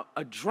hand. No,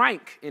 a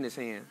drink in his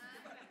hand.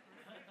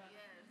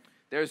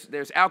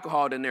 There's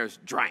alcohol, then there's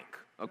drink,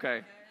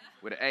 okay?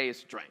 With an A,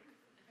 it's drink.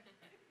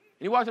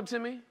 And he walked up to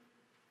me.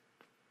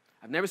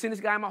 I've never seen this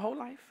guy in my whole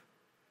life.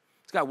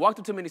 This guy walked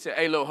up to me and he said,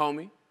 hey, little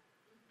homie.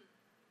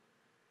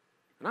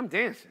 And I'm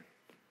dancing.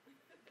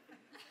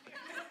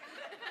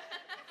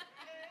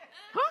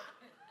 Huh?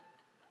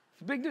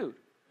 It's a big dude.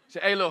 He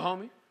said, hey, little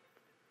homie.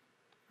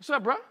 What's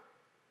up, bro?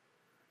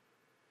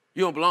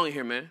 You don't belong in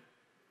here, man.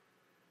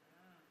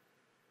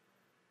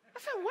 I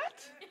said,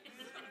 what?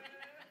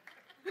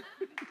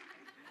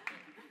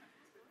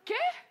 ¿Qué?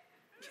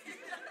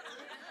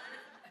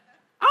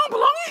 I don't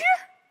belong in here?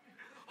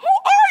 Who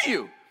are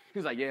you? He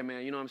was like, yeah,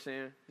 man, you know what I'm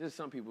saying? There's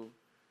some people,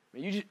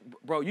 man, you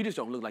just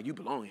don't look like you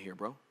belong in here,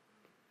 bro.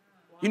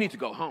 You need to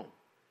go home.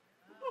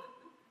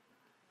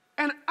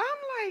 And I'm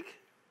like,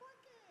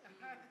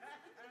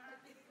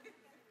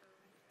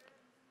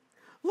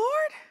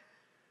 Lord,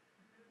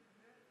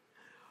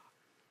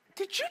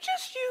 did you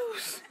just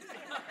use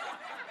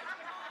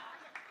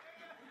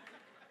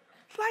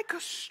like a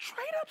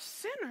straight up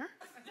sinner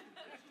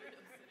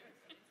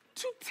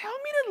to tell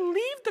me to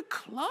leave the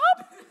club?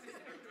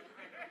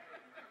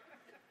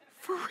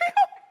 For real?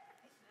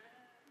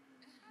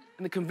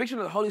 And the conviction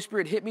of the Holy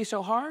Spirit hit me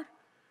so hard.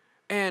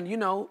 And,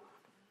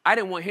 I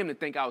didn't want him to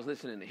think I was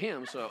listening to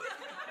him, so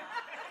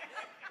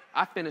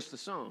I finished the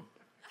song.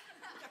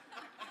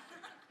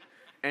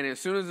 And as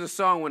soon as the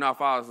song went off,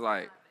 I was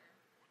like,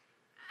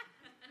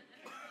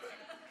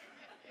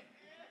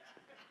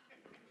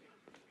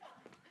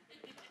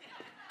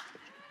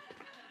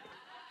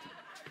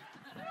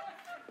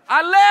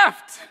 I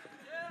left.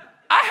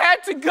 I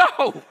had to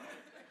go.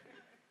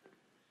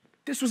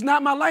 This was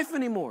not my life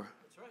anymore.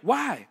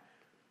 Why?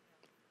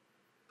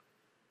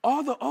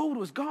 All the old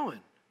was gone.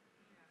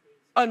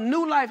 A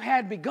new life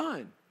had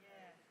begun.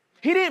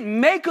 He didn't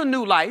make a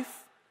new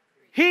life.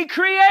 He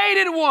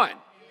created one.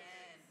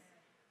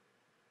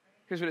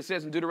 Here's what it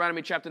says in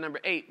Deuteronomy chapter number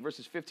 8,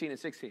 verses 15 and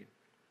 16.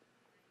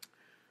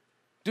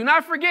 Do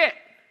not forget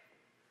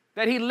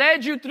that he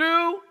led you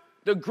through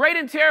the great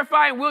and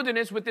terrifying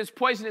wilderness with its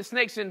poisonous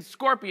snakes and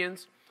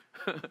scorpions,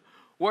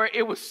 where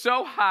it was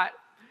so hot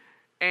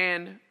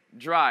and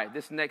dry.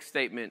 This next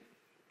statement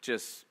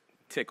just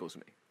tickles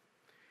me.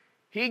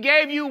 He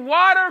gave you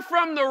water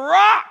from the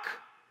rock.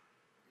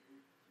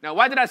 Now,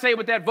 why did I say it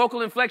with that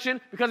vocal inflection?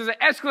 Because there's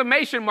an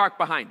exclamation mark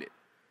behind it.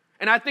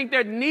 And I think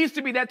there needs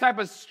to be that type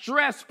of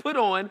stress put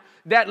on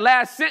that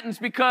last sentence,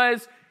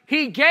 because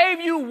he gave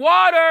you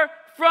water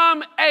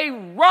from a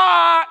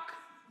rock.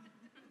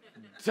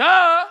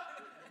 Duh.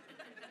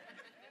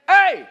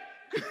 Hey.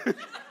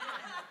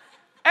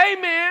 Hey,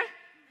 man.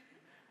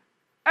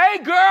 Hey,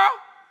 girl.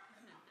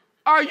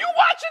 Are you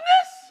watching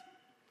this?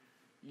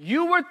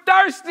 You were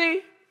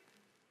thirsty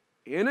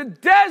in a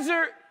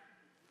desert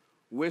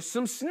with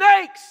some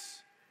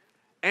snakes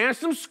and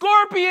some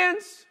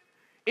scorpions.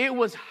 It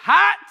was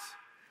hot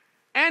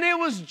and it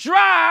was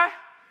dry,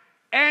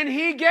 and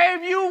he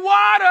gave you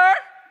water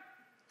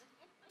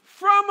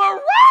from a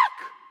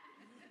rock.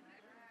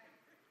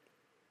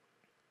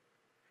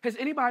 Has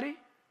anybody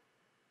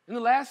in the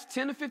last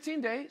 10 to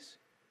 15 days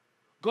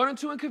gone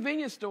into a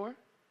convenience store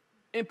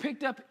and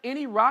picked up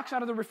any rocks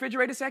out of the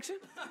refrigerator section?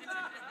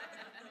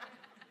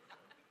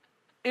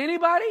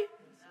 Anybody?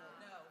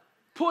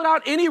 Pulled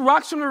out any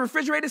rocks from the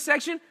refrigerator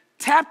section,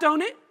 tapped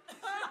on it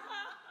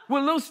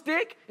with a little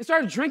stick, and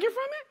started drinking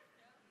from it?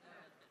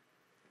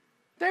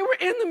 They were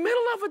in the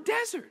middle of a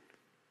desert,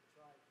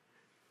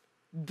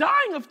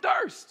 dying of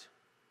thirst.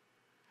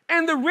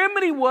 And the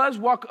remedy was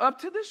walk up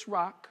to this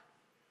rock,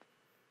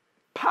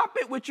 pop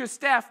it with your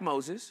staff,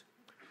 Moses,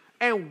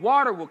 and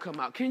water will come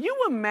out. Can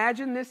you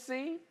imagine this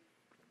scene?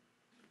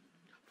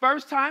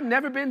 First time,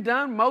 never been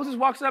done. Moses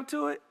walks up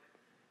to it.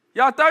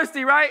 Y'all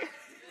thirsty, right?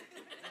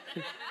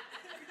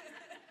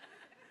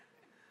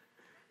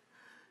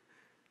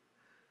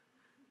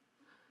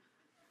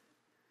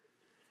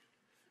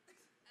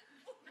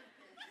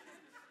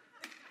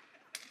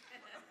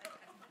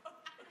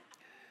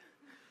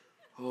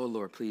 Oh,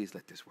 Lord, please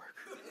let this work.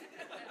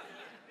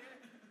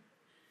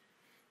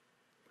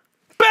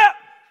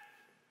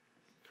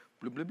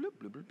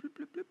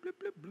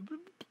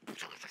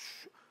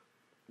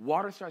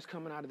 Water starts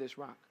coming out of this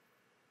rock.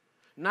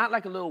 Not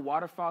like a little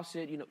water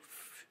faucet,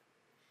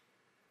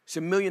 It's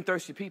a million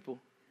thirsty people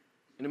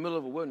in the middle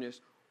of a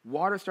wilderness.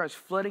 Water starts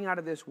flooding out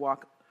of this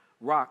rock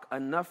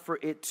enough for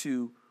it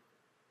to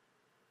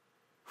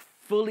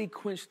fully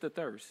quench the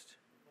thirst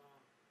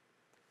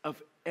of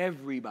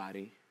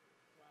everybody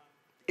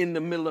in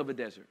the middle of a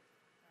desert.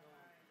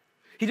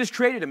 He just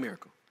created a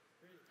miracle.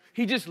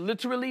 He just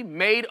literally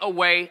made a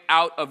way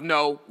out of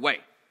no way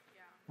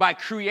by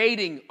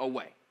creating a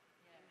way.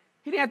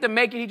 He didn't have to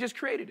make it, he just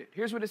created it.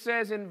 Here's what it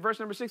says in verse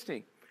number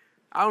 16.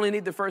 I only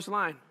need the first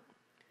line.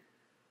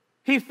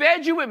 He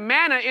fed you with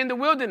manna in the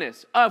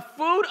wilderness, a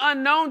food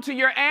unknown to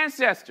your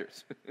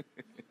ancestors.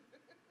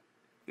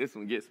 This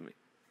one gets me.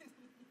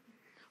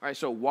 All right,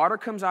 so water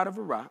comes out of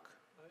a rock,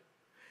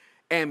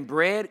 and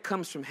bread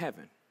comes from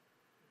heaven.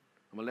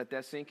 I'm going to let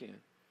that sink in.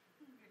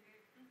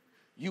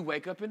 You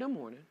wake up in the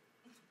morning.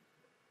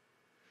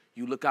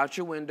 You look out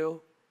your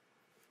window.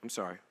 I'm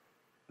sorry.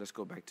 Let's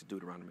go back to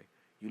Deuteronomy.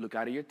 You look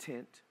out of your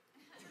tent.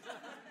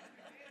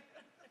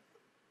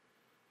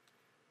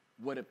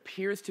 What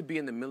appears to be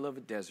in the middle of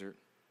a desert,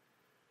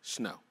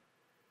 snow.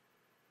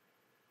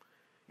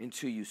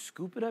 Until you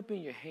scoop it up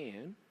in your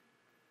hand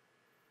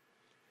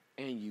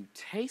and you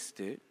taste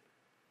it,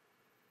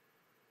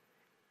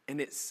 and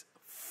it's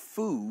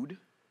food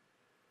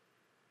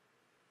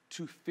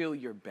to fill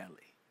your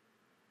belly.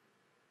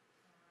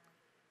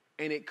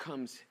 And it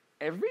comes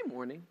every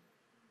morning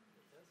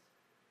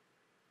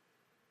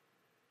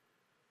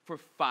for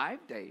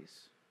 5 days.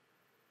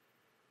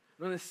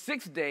 And on the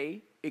 6th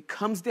day, it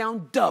comes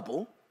down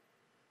double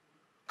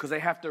because they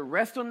have to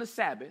rest on the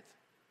Sabbath.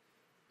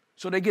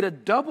 So they get a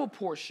double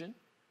portion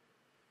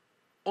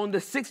on the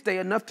 6th day,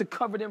 enough to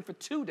cover them for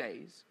 2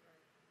 days.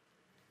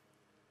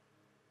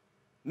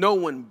 No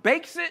one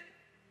bakes it.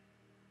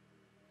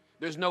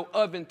 There's no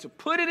oven to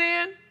put it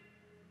in.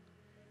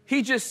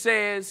 He just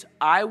says,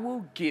 I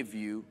will give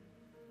you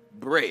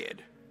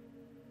bread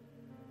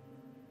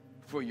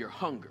for your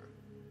hunger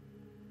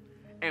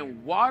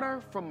and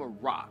water from a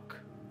rock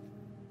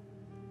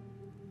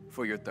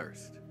for your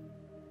thirst.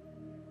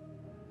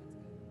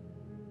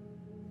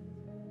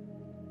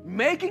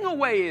 Making a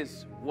way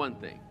is one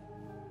thing.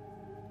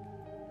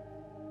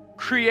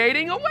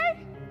 Creating a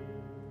way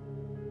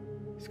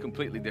is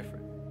completely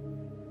different.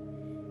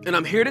 And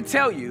I'm here to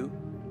tell you,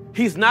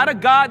 he's not a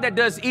God that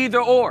does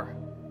either or.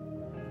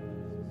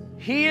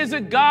 He is a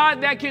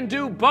God that can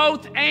do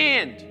both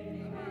and.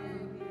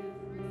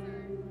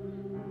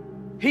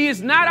 He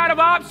is not out of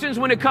options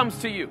when it comes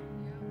to you.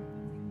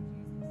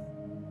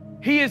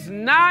 He is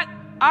not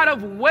out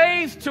of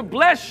ways to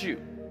bless you.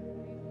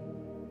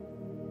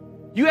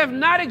 You have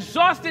not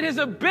exhausted his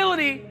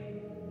ability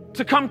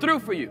to come through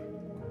for you.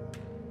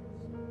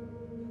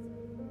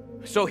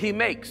 So he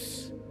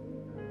makes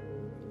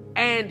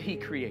and he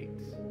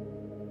creates.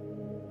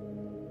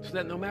 So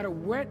that no matter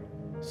what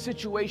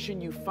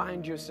situation you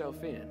find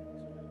yourself in,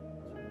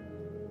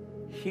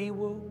 he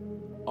will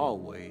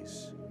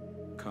always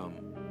come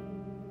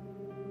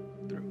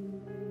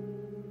through.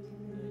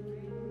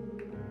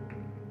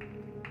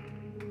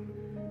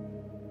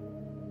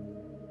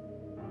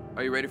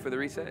 Are you ready for the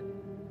reset?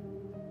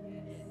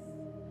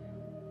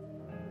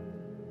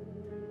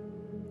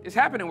 It's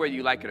happening whether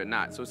you like it or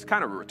not, so it's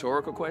kind of a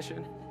rhetorical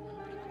question.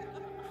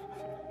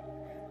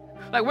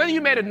 Like whether you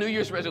made a New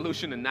Year's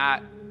resolution or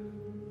not,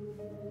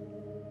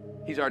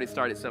 he's already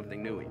started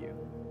something new in you.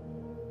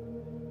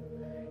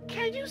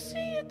 Can you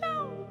see it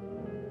though?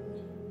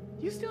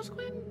 You still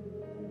squinting?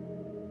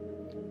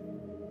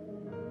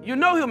 You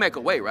know he'll make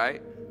a way,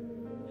 right?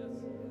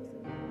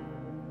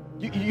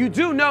 You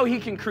do know he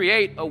can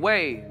create a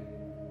way,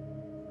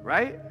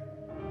 right?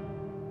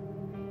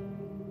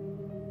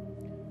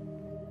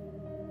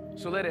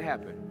 So let it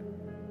happen.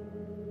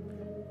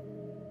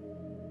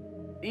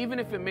 Even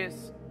if it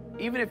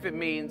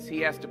means he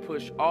has to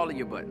push all of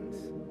your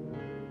buttons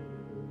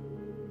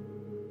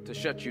to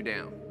shut you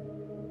down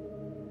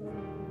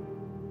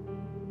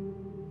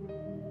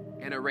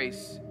and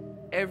erase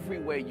every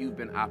way you've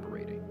been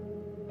operating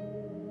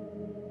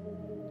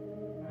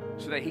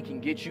so that he can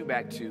get you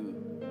back to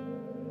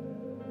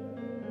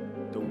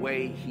the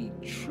way he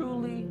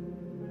truly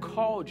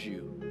called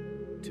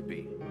you to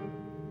be.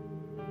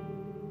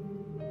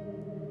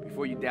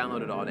 Before you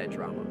downloaded all that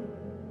drama,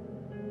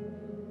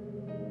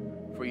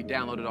 before you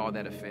downloaded all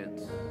that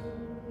offense,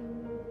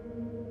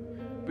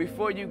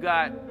 before you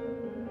got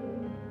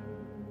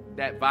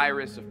that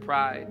virus of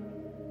pride,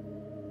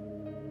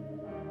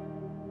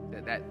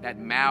 that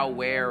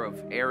malware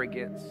of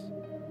arrogance,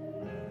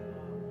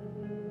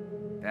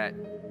 that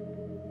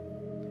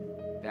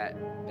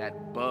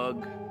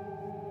bug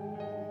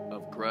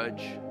of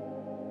grudge.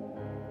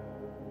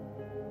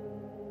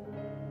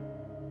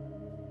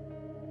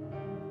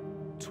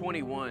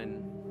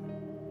 '21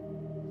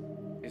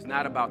 is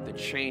not about the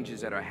changes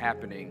that are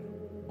happening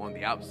on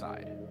the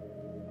outside.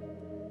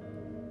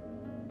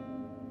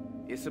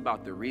 It's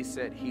about the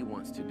reset he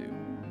wants to do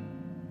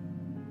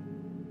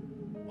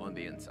on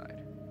the inside.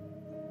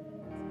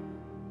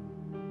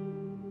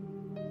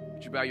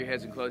 Would you bow your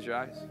heads and close your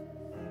eyes?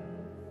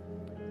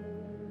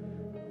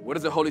 What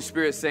is the Holy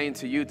Spirit saying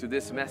to you through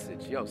this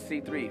message? Yo,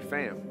 C3,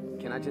 fam,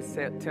 can I just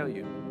tell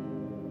you,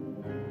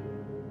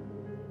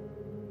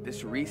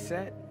 this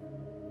reset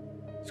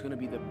is going to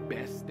be the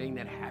best thing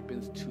that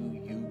happens to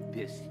you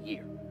this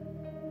year.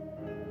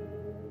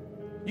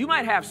 You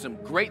might have some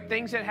great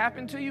things that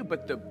happen to you,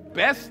 but the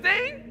best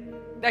thing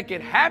that can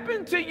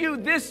happen to you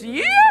this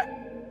year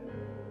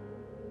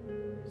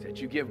is that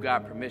you give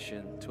God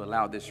permission to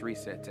allow this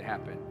reset to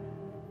happen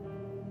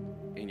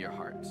in your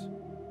hearts.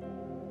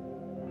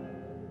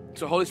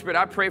 So, Holy Spirit,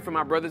 I pray for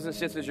my brothers and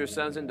sisters, your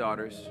sons and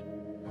daughters.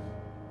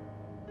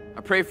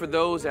 I pray for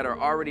those that are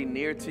already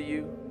near to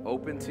you,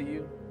 open to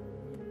you,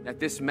 that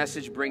this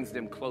message brings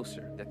them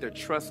closer, that their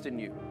trust in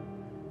you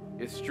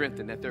is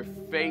strengthened, that their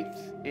faith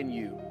in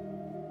you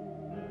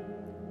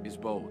is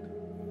bold.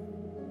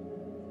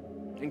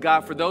 And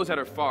God, for those that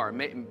are far,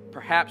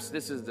 perhaps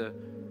this is the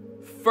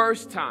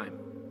first time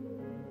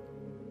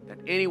that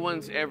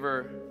anyone's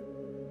ever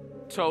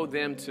told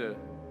them to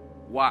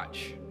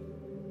watch,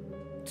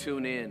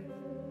 tune in,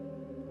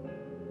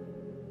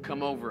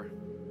 come over,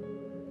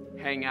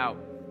 hang out,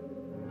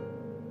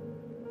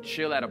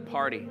 chill at a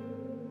party.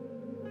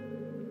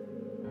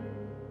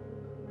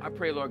 I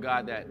pray, Lord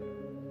God, that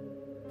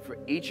for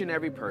each and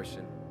every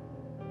person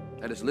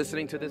that is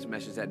listening to this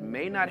message that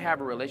may not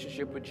have a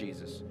relationship with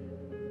Jesus,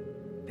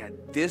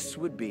 that this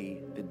would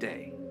be the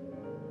day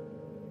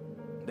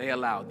they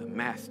allow the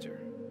Master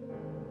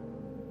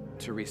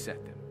to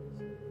reset them.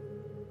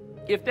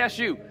 If that's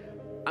you,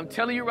 I'm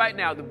telling you right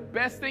now, the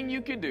best thing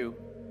you can do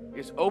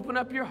is open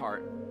up your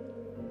heart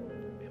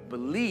and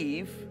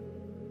believe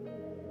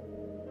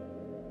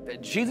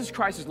that Jesus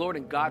Christ is Lord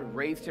and God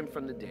raised him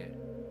from the dead.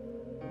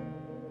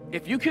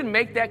 If you can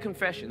make that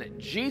confession that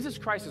Jesus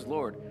Christ is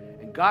Lord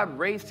and God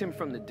raised him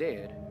from the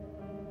dead,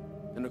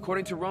 then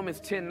according to Romans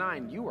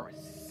 10:9, you are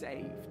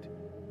saved.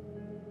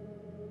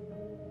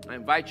 I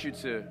invite you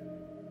to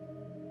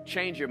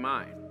change your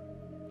mind.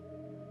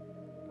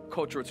 A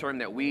cultural term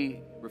that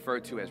we refer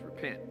to as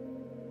repent.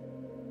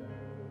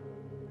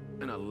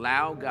 And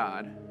allow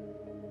God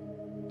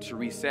to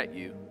reset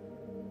you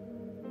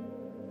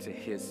to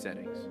his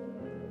settings.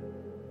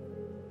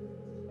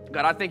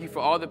 God, I thank you for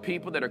all the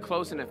people that are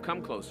close and have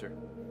come closer.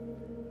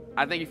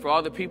 I thank you for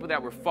all the people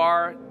that were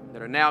far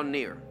that are now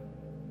near.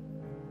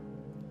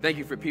 Thank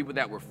you for people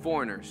that were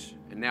foreigners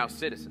and now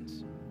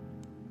citizens.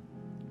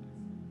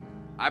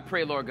 I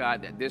pray, Lord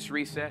God, that this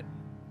reset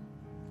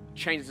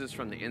changes us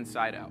from the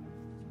inside out.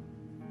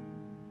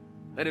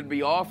 Let it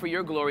be all for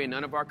your glory and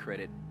none of our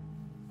credit.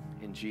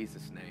 In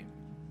Jesus' name.